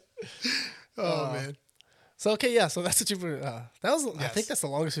 Man. So okay, yeah. So that's what you've. That was. Yes. I think that's the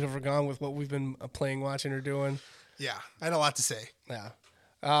longest we've ever gone with what we've been playing, watching, or doing. Yeah, I had a lot to say. Yeah.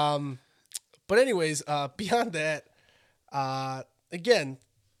 But anyways, beyond that, again,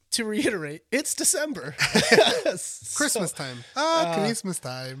 to reiterate, it's December. Christmas time. Christmas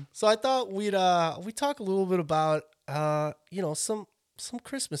time. So I thought we'd talk a little bit about some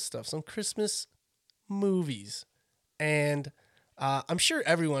Christmas stuff, some Christmas movies. And I'm sure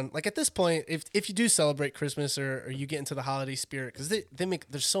everyone, like at this point, if you do celebrate Christmas or you get into the holiday spirit, because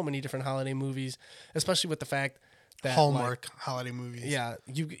there's so many different holiday movies, especially with the fact that Hallmark holiday movies. Yeah,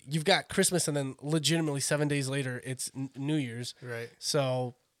 you've got Christmas and then legitimately 7 days later it's New Year's. Right.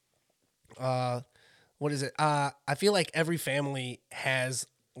 So, what is it? I feel like every family has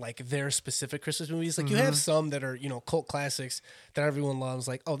like their specific Christmas movies. Like you have some that are cult classics that everyone loves.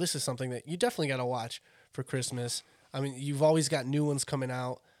 Like, oh, this is something that you definitely got to watch for Christmas. I mean, you've always got new ones coming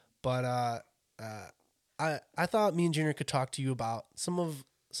out, but I thought me and Junior could talk to you about some of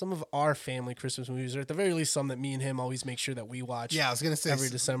our family Christmas movies, or at the very least, some that me and him always make sure that we watch. Yeah, I was gonna say every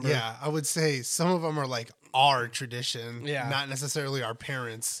December. Yeah, I would say some of them are like our tradition, Yeah. not necessarily our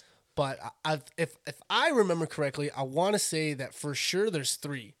parents. But if I remember correctly, I want to say that for sure there's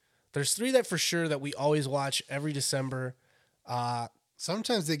three. There's three that for sure that we always watch every December.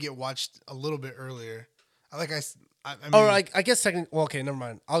 Sometimes they get watched a little bit earlier. I mean, Or I guess second. Well, okay, never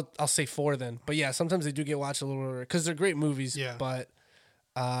mind. I'll say four then. But yeah, sometimes they do get watched a little earlier because they're great movies. Yeah. But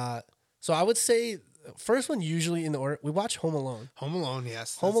so I would say first one usually in the order we watch Home Alone. Home Alone,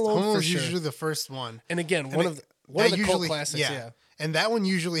 yes. Home Alone for is sure. usually the first one. And again, one of the cult classics. Yeah. And that one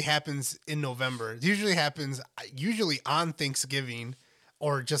usually happens in November. It usually happens on Thanksgiving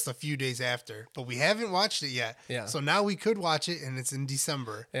or just a few days after. But we haven't watched it yet. Yeah. So now we could watch it, and it's in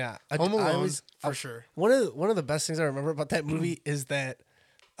December. Yeah. Home Alone, for sure. One of the best things I remember about that movie is that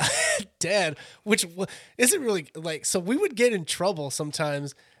Dad, which isn't really like, so we would get in trouble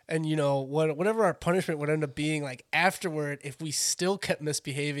sometimes. And, whatever our punishment would end up being, like afterward, if we still kept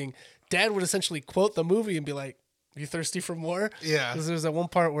misbehaving, Dad would essentially quote the movie and be like, "You thirsty for more?" Yeah. Because there's that one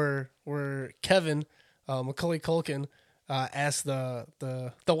part where Kevin, Macaulay Culkin, asked the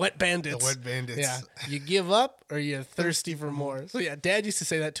Wet Bandits. The Wet Bandits. Yeah. You give up or you thirsty for more? So yeah, Dad used to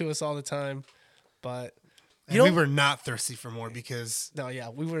say that to us all the time. But we were not thirsty for more because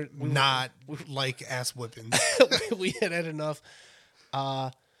we were not like ass whippings. we had enough.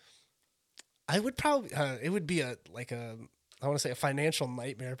 I would probably it would be I want to say a financial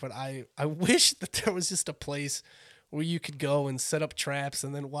nightmare, but I wish that there was just a place where you could go and set up traps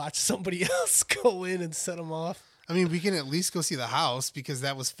and then watch somebody else go in and set them off. I mean, we can at least go see the house because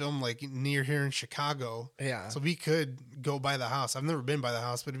that was filmed like near here in Chicago. Yeah. So we could go by the house. I've never been by the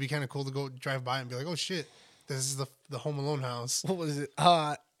house, but it'd be kind of cool to go drive by and be like, oh shit, this is the Home Alone house. What was it?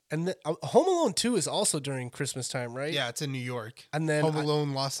 And then Home Alone 2 is also during Christmas time, right? Yeah, it's in New York. And then Home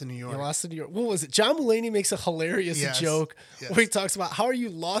Alone Lost in New York. Lost in New York. What was it? John Mulaney makes a hilarious joke where he talks about how are you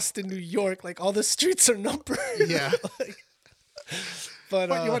lost in New York? Like all the streets are numbered. Yeah. But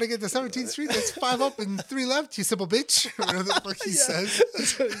what, you want to get to 17th Street? That's 5 up and 3 left, you simple bitch. Whatever the fuck he says.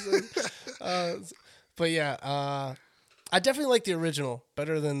 That's what he says. But yeah, I definitely like the original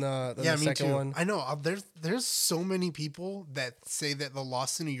better than the second one. I know. There's so many people that say that the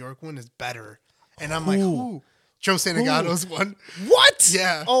Lost in New York one is better. And I'm like, ooh. Joe Santagato's one. What?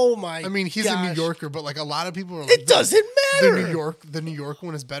 Yeah. Oh my. I mean, he's a New Yorker, but like a lot of people are like, it doesn't matter. The New York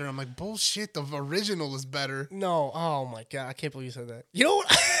one is better. I'm like, bullshit. The original is better. No. Oh my god. I can't believe you said that. You know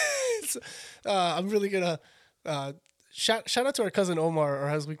what? I'm really gonna shout out to our cousin Omar, or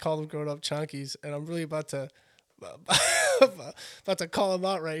as we call him growing up, Chonkies, and I'm really about to call him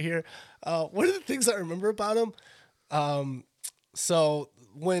out right here. One of the things I remember about him, so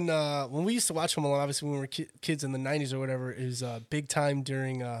when we used to watch Home Alone, obviously when we were kids in the 90s or whatever, it was big time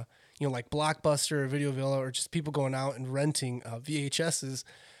during like Blockbuster or Video Villa or just people going out and renting VHSs.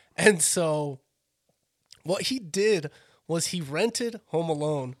 And so what he did was he rented Home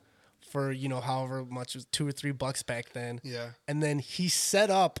Alone for, however much, it was $2 or $3 back then. Yeah. And then he set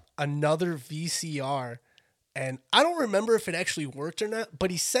up another VCR. And I don't remember if it actually worked or not,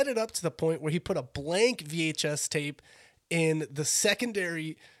 but he set it up to the point where he put a blank VHS tape in the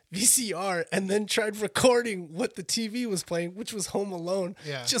secondary VCR and then tried recording what the TV was playing, which was Home Alone,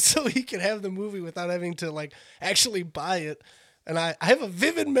 just so he could have the movie without having to like actually buy it. And I have a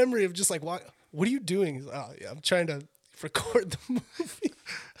vivid memory of just like, what are you doing? He's like, oh yeah, I'm trying to record the movie.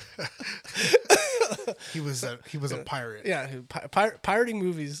 He was a pirate. Yeah, pirating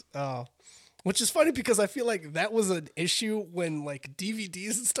movies. Which is funny because I feel like that was an issue when like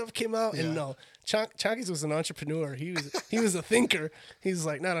DVDs and stuff came out. Yeah. And no, Chonky's was an entrepreneur. He was a thinker. He's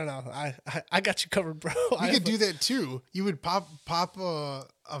like, no. I got you covered, bro. You could do that too. You would pop a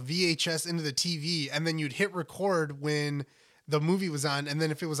VHS into the TV, and then you'd hit record when the movie was on, and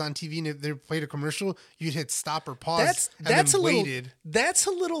then if it was on TV and if they played a commercial, you'd hit stop or pause. That's a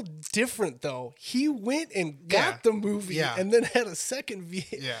little different though. He went and got the movie and then had a second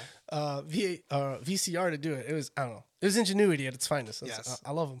VCR to do it. It was, I don't know. It was ingenuity at its finest. Yes.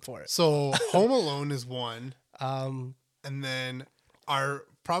 I love him for it. So Home Alone is one. And then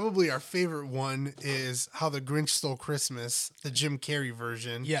probably our favorite one is How the Grinch Stole Christmas, the Jim Carrey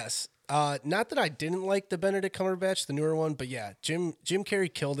version. Yes. Not that I didn't like the Benedict Cumberbatch, the newer one, but yeah, Jim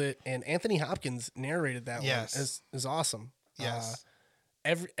Carrey killed it, and Anthony Hopkins narrated that one. Is awesome. Yes.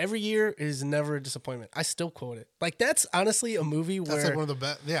 Every year is never a disappointment. I still quote it. Like that's honestly a movie where that's like one of the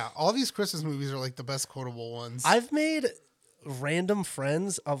best. Yeah, all these Christmas movies are like the best quotable ones. I've made random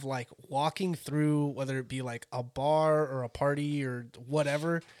friends of like walking through, whether it be like a bar or a party or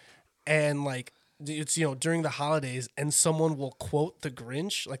whatever, and like it's during the holidays, and someone will quote the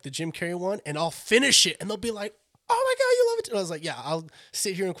Grinch, like the Jim Carrey one, and I'll finish it, and they'll be like, "Oh my god, you love it!" And I was like, "Yeah, I'll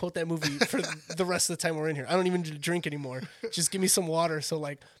sit here and quote that movie for the rest of the time we're in here. I don't even need to drink anymore. Just give me some water so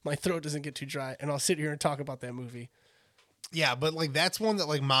like my throat doesn't get too dry, and I'll sit here and talk about that movie." Yeah, but like that's one that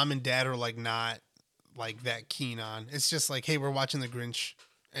like mom and dad are like not like that keen on. It's just like, hey, we're watching the Grinch,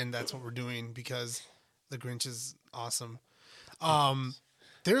 and that's what we're doing because the Grinch is awesome.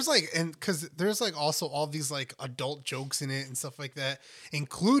 There's like, and because there's like also all these like adult jokes in it and stuff like that,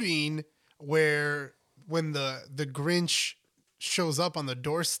 including where when the Grinch shows up on the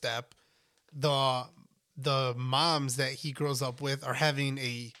doorstep, the moms that he grows up with are having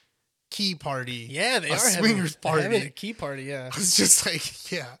a key party. Yeah, they are swingers party. Having a key party. Yeah, it's just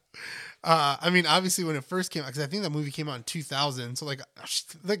like, yeah. I mean, obviously when it first came out, because I think that movie came out in 2000. So like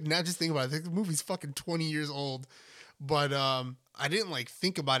now just think about it. I think the movie's fucking 20 years old, but I didn't like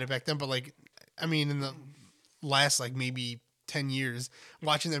think about it back then. But like, I mean, in the last like maybe 10 years,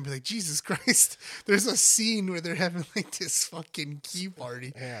 watching them be like, Jesus Christ, there's a scene where they're having like this fucking key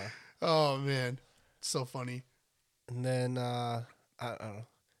party. Yeah. Oh man, so funny. And then I don't know,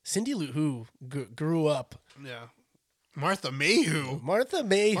 Cindy Lou Who grew up. Yeah. Martha Mayhew. Martha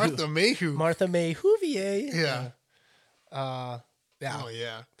May Whovier. Yeah. Yeah. Oh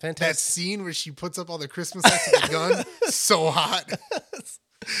yeah. Fantastic. That scene where she puts up all the Christmas lights with a gun, so hot.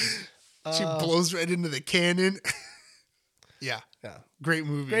 She blows right into the cannon. Yeah. Yeah. Great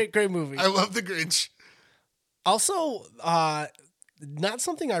movie. Great movie. I love the Grinch. Also, not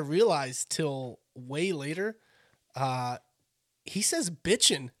something I realized till way later. He says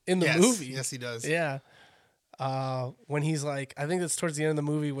bitchin' in the movie. Yes, he does. Yeah. When he's like, I think that's towards the end of the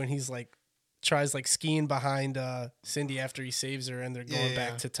movie when he's like, tries like skiing behind Cindy after he saves her and they're going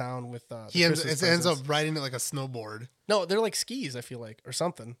back to town with he ends up riding it like a snowboard. No, they're like skis, I feel like, or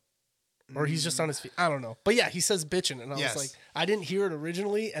something. Or he's just on his feet. I don't know. But yeah, he says bitchin'. And I was like, I didn't hear it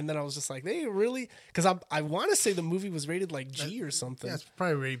originally. And then I was just like, they really? Because I want to say the movie was rated like G or something. Yeah, it's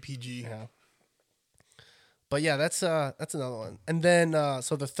probably rated PG. Yeah. But yeah, that's another one. And then,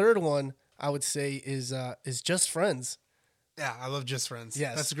 so the third one I would say is Just Friends. Yeah, I love Just Friends.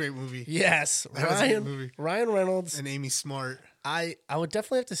 Yes. That's a great movie. Yes. Ryan Reynolds. And Amy Smart. I would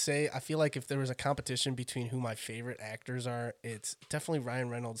definitely have to say, I feel like if there was a competition between who my favorite actors are, it's definitely Ryan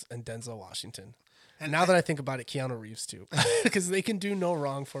Reynolds and Denzel Washington. And now that I think about it, Keanu Reeves too. Because they can do no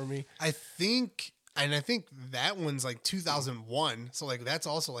wrong for me. I think that one's like 2001. So like that's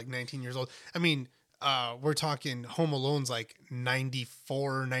also like 19 years old. I mean, we're talking Home Alone's like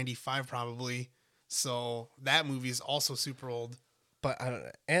 94, 95 probably. So that movie is also super old. But I don't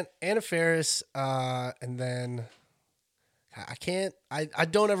know. Anna Faris, and then I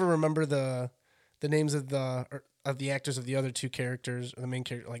don't ever remember the names of of the actors of the other two characters, or the main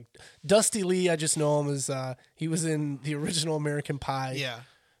character, like Dusty Lee. I just know him as he was in the original American Pie. Yeah.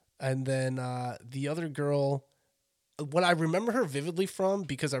 And then the other girl, what I remember her vividly from,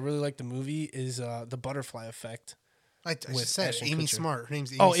 because I really like the movie, is The Butterfly Effect. I just said Ashton Amy Kutcher. Smart. Her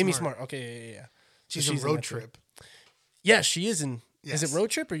name's Amy Oh, Smart. Amy Smart. Okay, yeah. She's in a Road that too. Trip. Yeah, she is in. Yes. Is it Road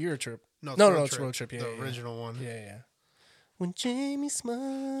Trip or Euro Trip? No, It's Road Trip. Yeah, the yeah, original one. Yeah. When Jamie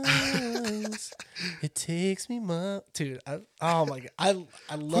smiles, it takes me dude. Oh my god, I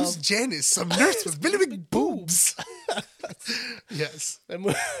Who's love Janice? Some nurse with really big boobs. Yes. that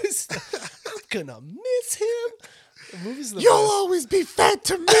movie. I'm gonna miss him. The movie's the You'll best. always be fat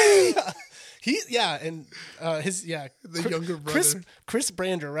to me. And his The younger brother. Chris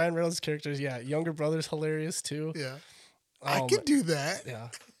Brander, Ryan Reynolds' characters, younger brother's hilarious too. Yeah. Oh, I could do that. Yeah,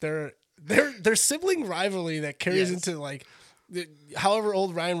 their sibling rivalry that carries Yes. into like, however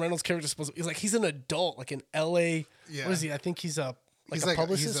old Ryan Reynolds' character is supposed to be. He's an adult, like in L.A. Yeah. What is he? I think he's a He's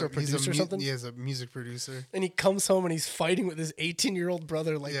publicist or producer or something. He is a music producer. And he comes home and he's fighting with his 18-year-old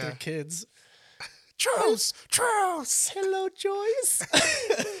brother like Yeah. they're kids. Truce. Hello, Joyce.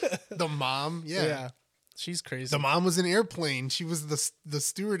 The mom. Yeah. She's crazy. The mom was in Airplane. She was the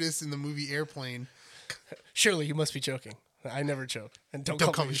stewardess in the movie Airplane. Shirley, you must be joking. I never joke. And don't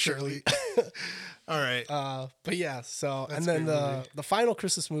Don't call me Shirley. All right. But yeah, so That's and then a great movie. the final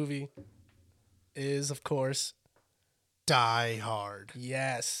Christmas movie is, of course, Die Hard.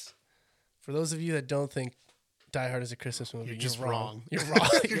 yes. For those of you that don't think Die Hard is a Christmas movie, You're just wrong. You're wrong.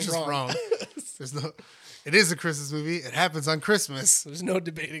 You're just wrong. There's no. It is a Christmas movie. It happens on Christmas. There's no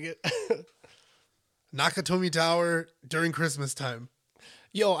debating it. Nakatomi Tower during Christmas time.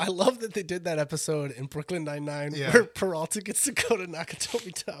 Yo, I love that they did that episode in Brooklyn Nine-Nine Yeah. where Peralta gets to go to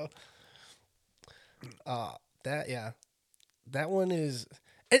Nakatomi Tower. That one is.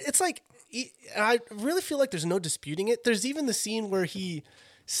 It's like, I really feel like there's no disputing it. There's even the scene where he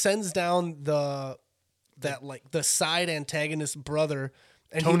sends down the side antagonist brother,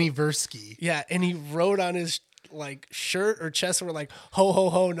 and Tony Versky. and he wrote on his like shirt or chest, where like, ho ho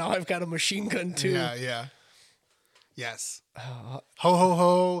ho, now I've got a machine gun too. Yeah. Yes. Ho ho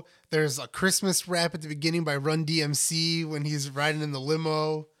ho. There's a Christmas rap at the beginning by Run DMC when he's riding in the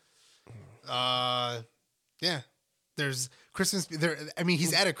limo. Yeah. There's Christmas. I mean,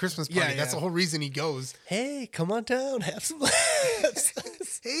 he's at a Christmas party. Yeah, That's yeah. the whole reason he goes. Hey, come on down, have some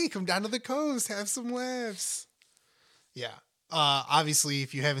laughs. Hey, come down to the coast, have some laughs. Yeah. Obviously,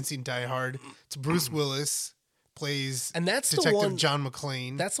 if you haven't seen Die Hard, it's Bruce Willis plays And that's the Detective one- John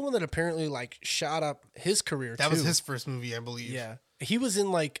McClane. That's the one that apparently like shot up his career. That too. was his first movie, I believe. Yeah, he was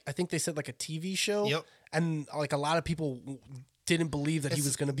in like, I think they said like a TV show. Yep. And like a lot of people didn't believe that he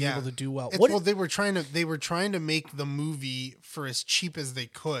was going to be Yeah. able to do well. They were trying to make the movie for as cheap as they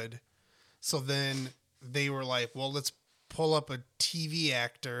could. So then they were like, well, let's pull up a TV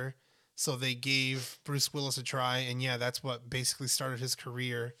actor. So they gave Bruce Willis a try, and yeah, that's what basically started his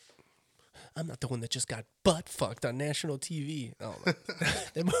career. I'm not the one that just got butt fucked on national TV. Oh,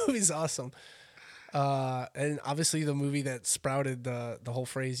 that movie's awesome. And obviously the movie that sprouted the whole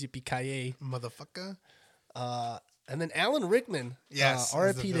phrase "yippee-ki-yay." Motherfucker. And then Alan Rickman. Yes, is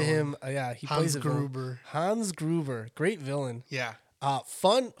R.I.P. the to villain. him. He Hans plays a villain. Gruber. Hans Gruber, great villain. Yeah.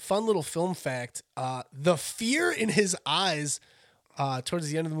 Fun little film fact. The fear in his eyes towards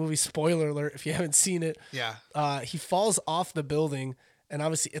the end of the movie, spoiler alert if you haven't seen it, Yeah. he falls off the building, and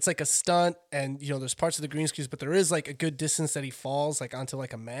obviously it's like a stunt, and there's parts of the green screens, but there is like a good distance that he falls like onto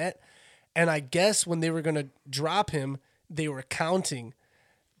like a mat. And I guess when they were going to drop him, they were counting.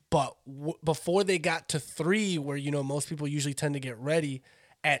 But before they got to 3, where, most people usually tend to get ready,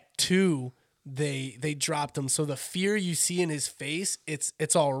 at 2, they dropped him. So the fear you see in his face,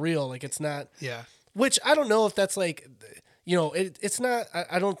 it's all real. Like, it's not, Yeah. which I don't know if that's like, it's not,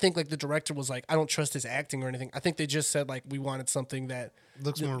 I don't think like the director was like, I don't trust his acting or anything. I think they just said like, we wanted something that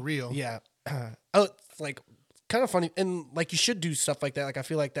Looks more real. yeah. It's like kind of funny. And like, you should do stuff like that. Like, I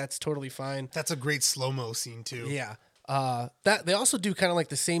feel like that's totally fine. That's a great slow-mo scene too. Yeah. That they also do kind of like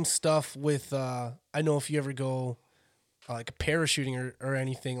the same stuff with, I know if you ever go like parachuting or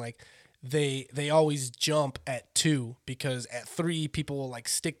anything, like they always jump at 2, because at 3 people will like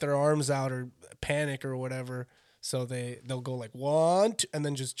stick their arms out or panic or whatever. So they'll go like 1, 2, and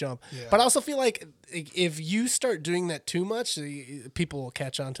then just jump. Yeah. But I also feel like if you start doing that too much, people will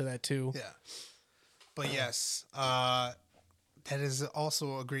catch on to that too. Yeah. But yes, that is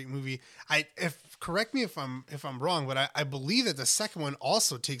also a great movie. Correct me if I'm wrong, but I believe that the second one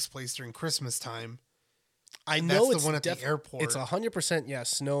also takes place during Christmas time. I That's know the it's one at the airport. It's 100%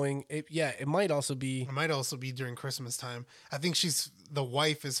 snowing. It might also be. It might also be during Christmas time. I think the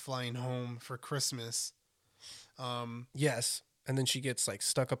wife is flying home for Christmas. Yes, and then she gets like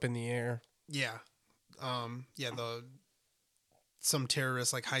stuck up in the air. Yeah. Some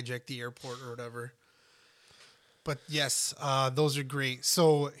terrorists like hijacked the airport or whatever. But yes, those are great.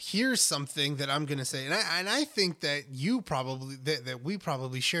 So here's something that I'm gonna say, and I think that we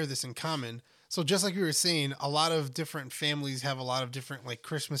probably share this in common. So just like we were saying, a lot of different families have a lot of different like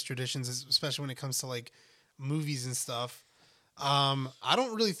Christmas traditions, especially when it comes to like movies and stuff. I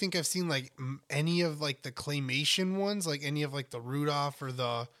don't really think I've seen like any of like the claymation ones, like any of like the Rudolph or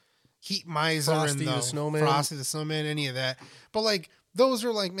the Heat Miser Frosty and the Snowman. Frosty the Snowman, any of that. But like those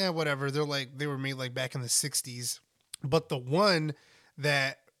are like, man, whatever. They were made like back in the 60s. But the one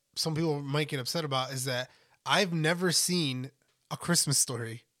that some people might get upset about is that I've never seen A Christmas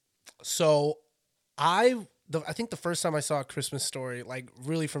Story. So I think the first time I saw A Christmas Story, like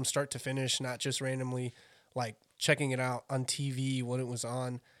really from start to finish, not just randomly like checking it out on TV when it was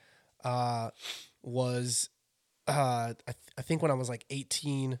on, was I think when I was like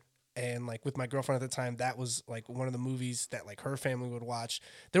 18. And like with my girlfriend at the time, that was like one of the movies that like her family would watch.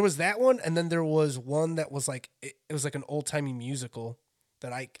 There was that one, and then there was one that was like it was like an old timey musical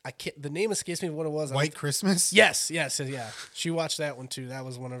that I can't. The name escapes me what it was. White Christmas. Yes. She watched that one too. That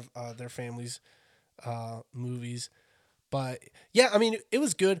was one of their family's movies. But yeah, I mean, it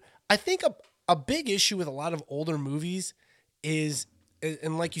was good. I think a big issue with a lot of older movies is,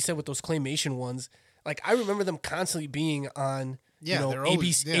 and like you said with those claymation ones, like I remember them constantly being on. Yeah, they're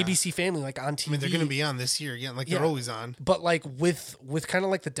always, ABC Family, like on TV. I mean, they're going to be on this year again, like they're always on. But like with kind of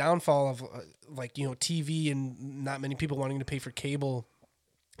like the downfall of like TV and not many people wanting to pay for cable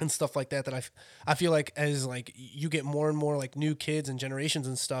and stuff like that, I feel like as like you get more and more like new kids and generations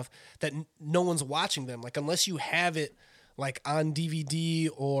and stuff that no one's watching them. Like unless you have it like on DVD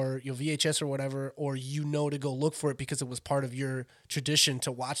or VHS or whatever, or to go look for it because it was part of your tradition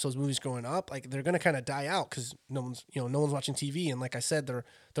to watch those movies growing up, like they're gonna kind of die out because no one's watching TV, and like I said,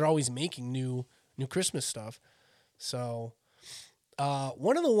 they're always making new Christmas stuff. So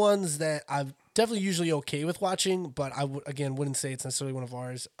one of the ones that I'm definitely usually okay with watching, but I wouldn't say it's necessarily one of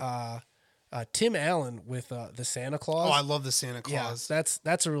ours. Tim Allen with the Santa Claus. Oh, I love the Santa Claus. Yeah,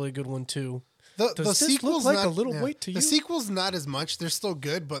 that's a really good one too. The sequel's look like not, a little weight to you? The sequel's not as much. They're still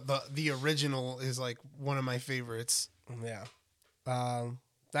good, but the original is like one of my favorites. Yeah.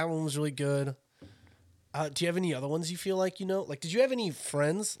 That one was really good. Do you have any other ones you feel like, like, did you have any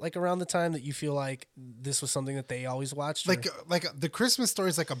friends like around the time that you feel like this was something that they always watched? Like the Christmas Story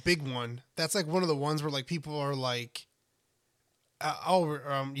is like a big one. That's like one of the ones where like people are like,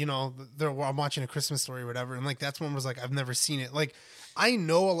 I'm watching A Christmas Story or whatever. And like, that's one was like, I've never seen it. Like, I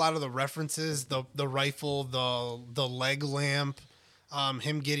know a lot of the references, the rifle, the leg lamp,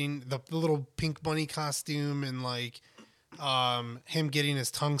 him getting the little pink bunny costume, and like him getting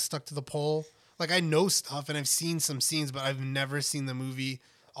his tongue stuck to the pole. Like I know stuff and I've seen some scenes, but I've never seen the movie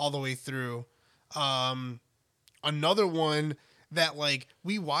all the way through. Another one that like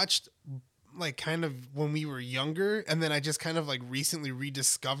we watched like kind of when we were younger, and then I just kind of like recently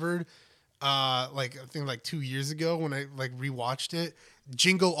rediscovered like I think like 2 years ago when I like rewatched it,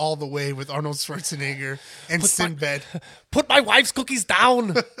 Jingle All the Way with Arnold Schwarzenegger and Sinbad. Put my wife's cookies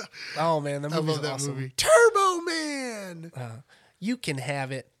down. Oh man, that movie's awesome. Movie. Turbo Man. You can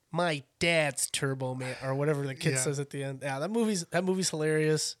have it. My dad's Turbo Man, or whatever the kid says at the end. Yeah, that movie's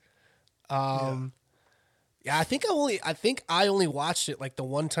hilarious. Yeah, I think I only watched it like the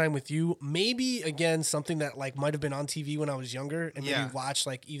one time with you. Maybe again something that like might have been on TV when I was younger, and maybe watched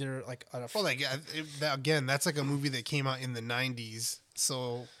like either like on a. Well, like again, that's like a movie that came out in the '90s.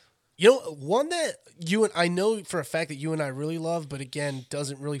 So, one that I know for a fact that you and I really love, but again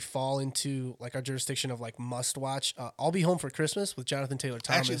doesn't really fall into like our jurisdiction of like must watch. I'll Be Home for Christmas with Jonathan Taylor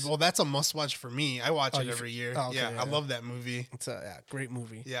Thomas. Actually, well, that's a must watch for me. I watch it every year. Oh, okay, I love that movie. It's a great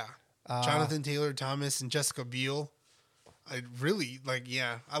movie. Yeah. Jonathan Taylor Thomas and Jessica Biel. I really like.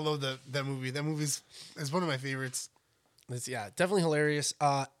 Yeah, I love that movie. That movie's one of my favorites. It's definitely hilarious.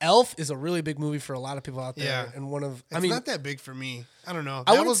 Elf is a really big movie for a lot of people out there, and it's not that big for me. I don't know.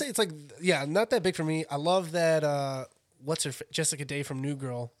 I wouldn't say it's like not that big for me. I love that. Jessica Day from New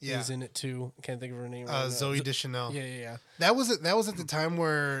Girl is in it too. I can't think of her name. Zoe Deschanel. Yeah. That was at the time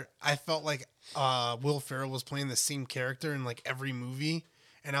where I felt like Will Ferrell was playing the same character in like every movie.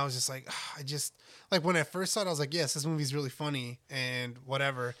 And I was just like, like when I first saw it, I was like, yes, this movie's really funny and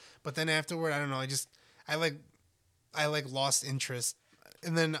whatever. But then afterward, I don't know. I lost interest.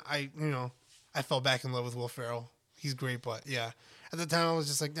 And then I fell back in love with Will Ferrell. He's great. But yeah, at the time I was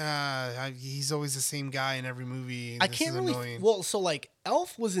just like, he's always the same guy in every movie. I can't really, annoying. So like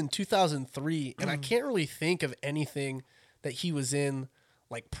Elf was in 2003 and I can't really think of anything that he was in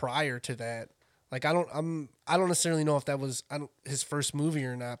like prior to that. Like I don't necessarily know if that was his first movie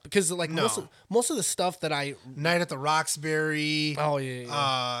or not, because like No. most of the stuff that Night at the Roxbury. oh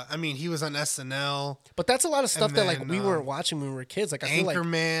yeah. I mean, he was on SNL. But that's a lot of stuff And that like then, we weren't watching when we were kids. Like I feel like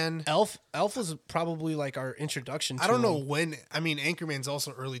Anchorman. Elf was probably like our introduction to I don't know him. when. I mean, Anchorman's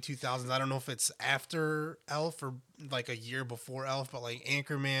also early 2000s. I don't know if it's after Elf or like a year before Elf, but like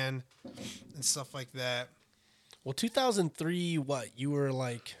Anchorman and stuff like that. Well, 2003, what? You were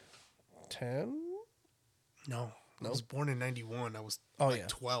like 10? No, I was born in 91. I was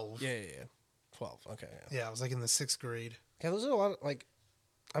 12. Yeah. 12. Okay. Yeah, I was like in the 6th grade. Yeah, those are a lot of, like,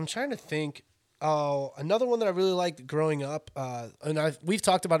 I'm trying to think. Oh, another one that I really liked growing up, and we've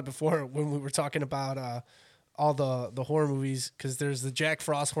talked about it before when we were talking about all the horror movies, because there's the Jack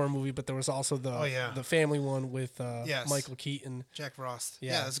Frost horror movie, but there was also the family one with Yes. Michael Keaton. Jack Frost.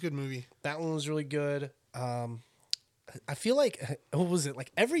 Yeah. Yeah, that's a good movie. That one was really good. I feel like, what was it?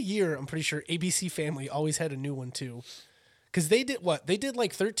 Like every year, I'm pretty sure ABC Family always had a new one too. Because they did what? They did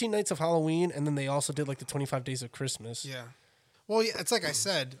like 13 Nights of Halloween, and then they also did like the 25 Days of Christmas. Yeah. Well, yeah, it's like I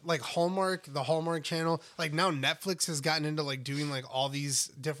said, like Hallmark, the Hallmark Channel, like now Netflix has gotten into like doing like all these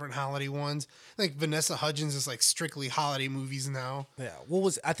different holiday ones. Like Vanessa Hudgens is like strictly holiday movies now. Yeah.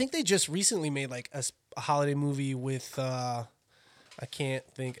 I think they just recently made like a holiday movie with, I can't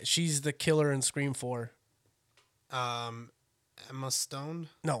think. She's the killer in Scream 4. Emma Stone?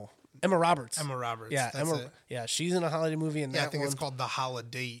 No, Emma Roberts. Emma Roberts. Yeah, that's Emma. it. Yeah, she's in a holiday movie, and Yeah, that I think one, it's called The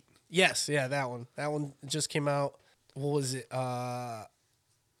Holiday. Yes, yeah, that one. That one just came out. What was it? I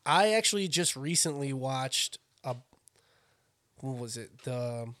actually just recently watched what was it?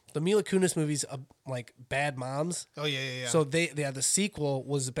 The Mila Kunis movies, like Bad Moms. Oh yeah. So the sequel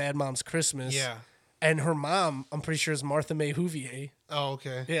was Bad Moms Christmas. Yeah. And her mom, I'm pretty sure, is Martha May Whovier. Oh,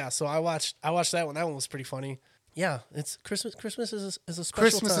 okay. Yeah, so I watched that one. That one was pretty funny. Yeah, it's Christmas. Christmas is a special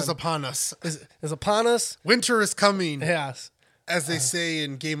Christmas time. is upon us. Is upon us. Winter is coming, Yes. as they say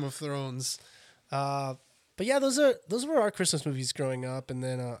in Game of Thrones. But yeah, those were our Christmas movies growing up, and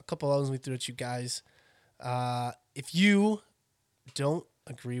then a couple others we threw at you guys. If you don't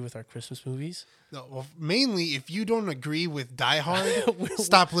agree with our Christmas movies, No, well, mainly if you don't agree with Die Hard,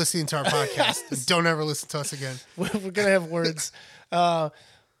 stop listening to our podcast. Don't ever listen to us again. we're gonna have words.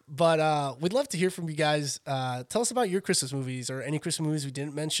 But we'd love to hear from you guys. Tell us about your Christmas movies or any Christmas movies we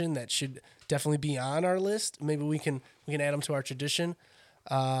didn't mention that should definitely be on our list. Maybe we can add them to our tradition.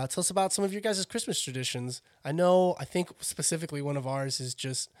 Tell us about some of your guys' Christmas traditions. I think specifically one of ours is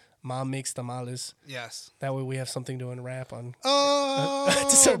just Mom makes tamales. Yes. That way we have something to unwrap on. Oh,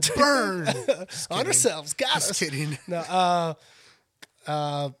 burn. On ourselves. Got us. Just kidding. No,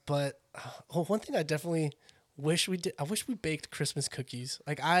 but one thing I definitely wish we did. I wish we baked Christmas cookies.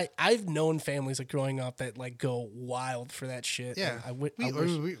 Like I've known families like growing up that like go wild for that shit. Yeah, I wish.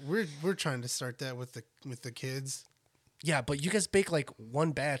 we're trying to start that with the kids. Yeah, but you guys bake like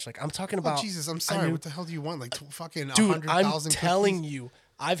one batch. Like I'm talking Oh about. Jesus, I'm sorry. What the hell do you want? Like fucking Dude, 100,000 I'm telling cookies? you,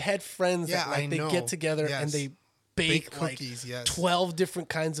 I've had friends Yeah, that like I they know. get together and Yes. they bake cookies, like yes. 12 different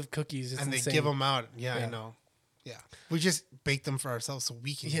kinds of cookies. It's and insane. they give them out. Yeah, Yeah. I know. Yeah, we just bake them for ourselves so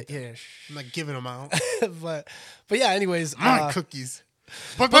we can. Yeah, get them. yeah. I'm not giving them out. but yeah. Anyways, My cookies.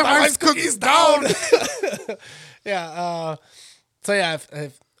 But my wife's cookies down. Yeah. So yeah,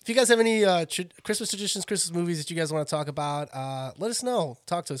 if you guys have any Christmas traditions, Christmas movies that you guys want to talk about, let us know.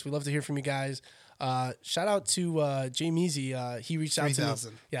 Talk to us. We love to hear from you guys. Shout out to Jay Measy. He reached out to me.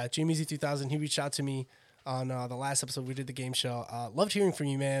 3000. Yeah, Jay Measy 3000. He reached out to me on the last episode we did the game show. Loved hearing from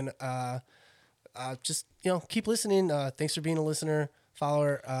you, man. Just keep listening. Thanks for being a listener,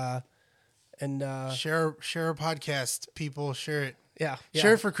 follower, and Share our podcast, people. Share it. yeah.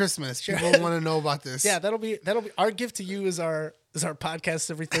 Share it for Christmas. People want to know about this. Yeah, that'll be our gift to you is our podcast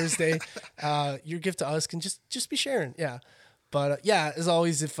every Thursday. Your gift to us can just be sharing. Yeah. But yeah, as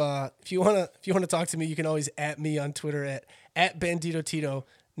always, if you wanna talk to me, you can always at me on Twitter at Bandito Tito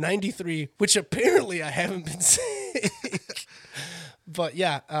 93, which apparently I haven't been saying. But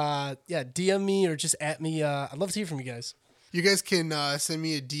yeah, DM me or just at me. I'd love to hear from you guys. You guys can send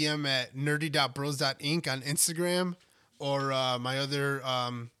me a DM at nerdy.bros.inc on Instagram or my other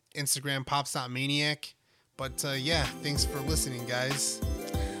Instagram, pops.maniac. But yeah, thanks for listening, guys.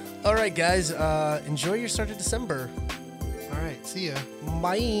 All right, guys, enjoy your start of December. All right, see ya.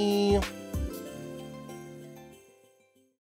 Bye.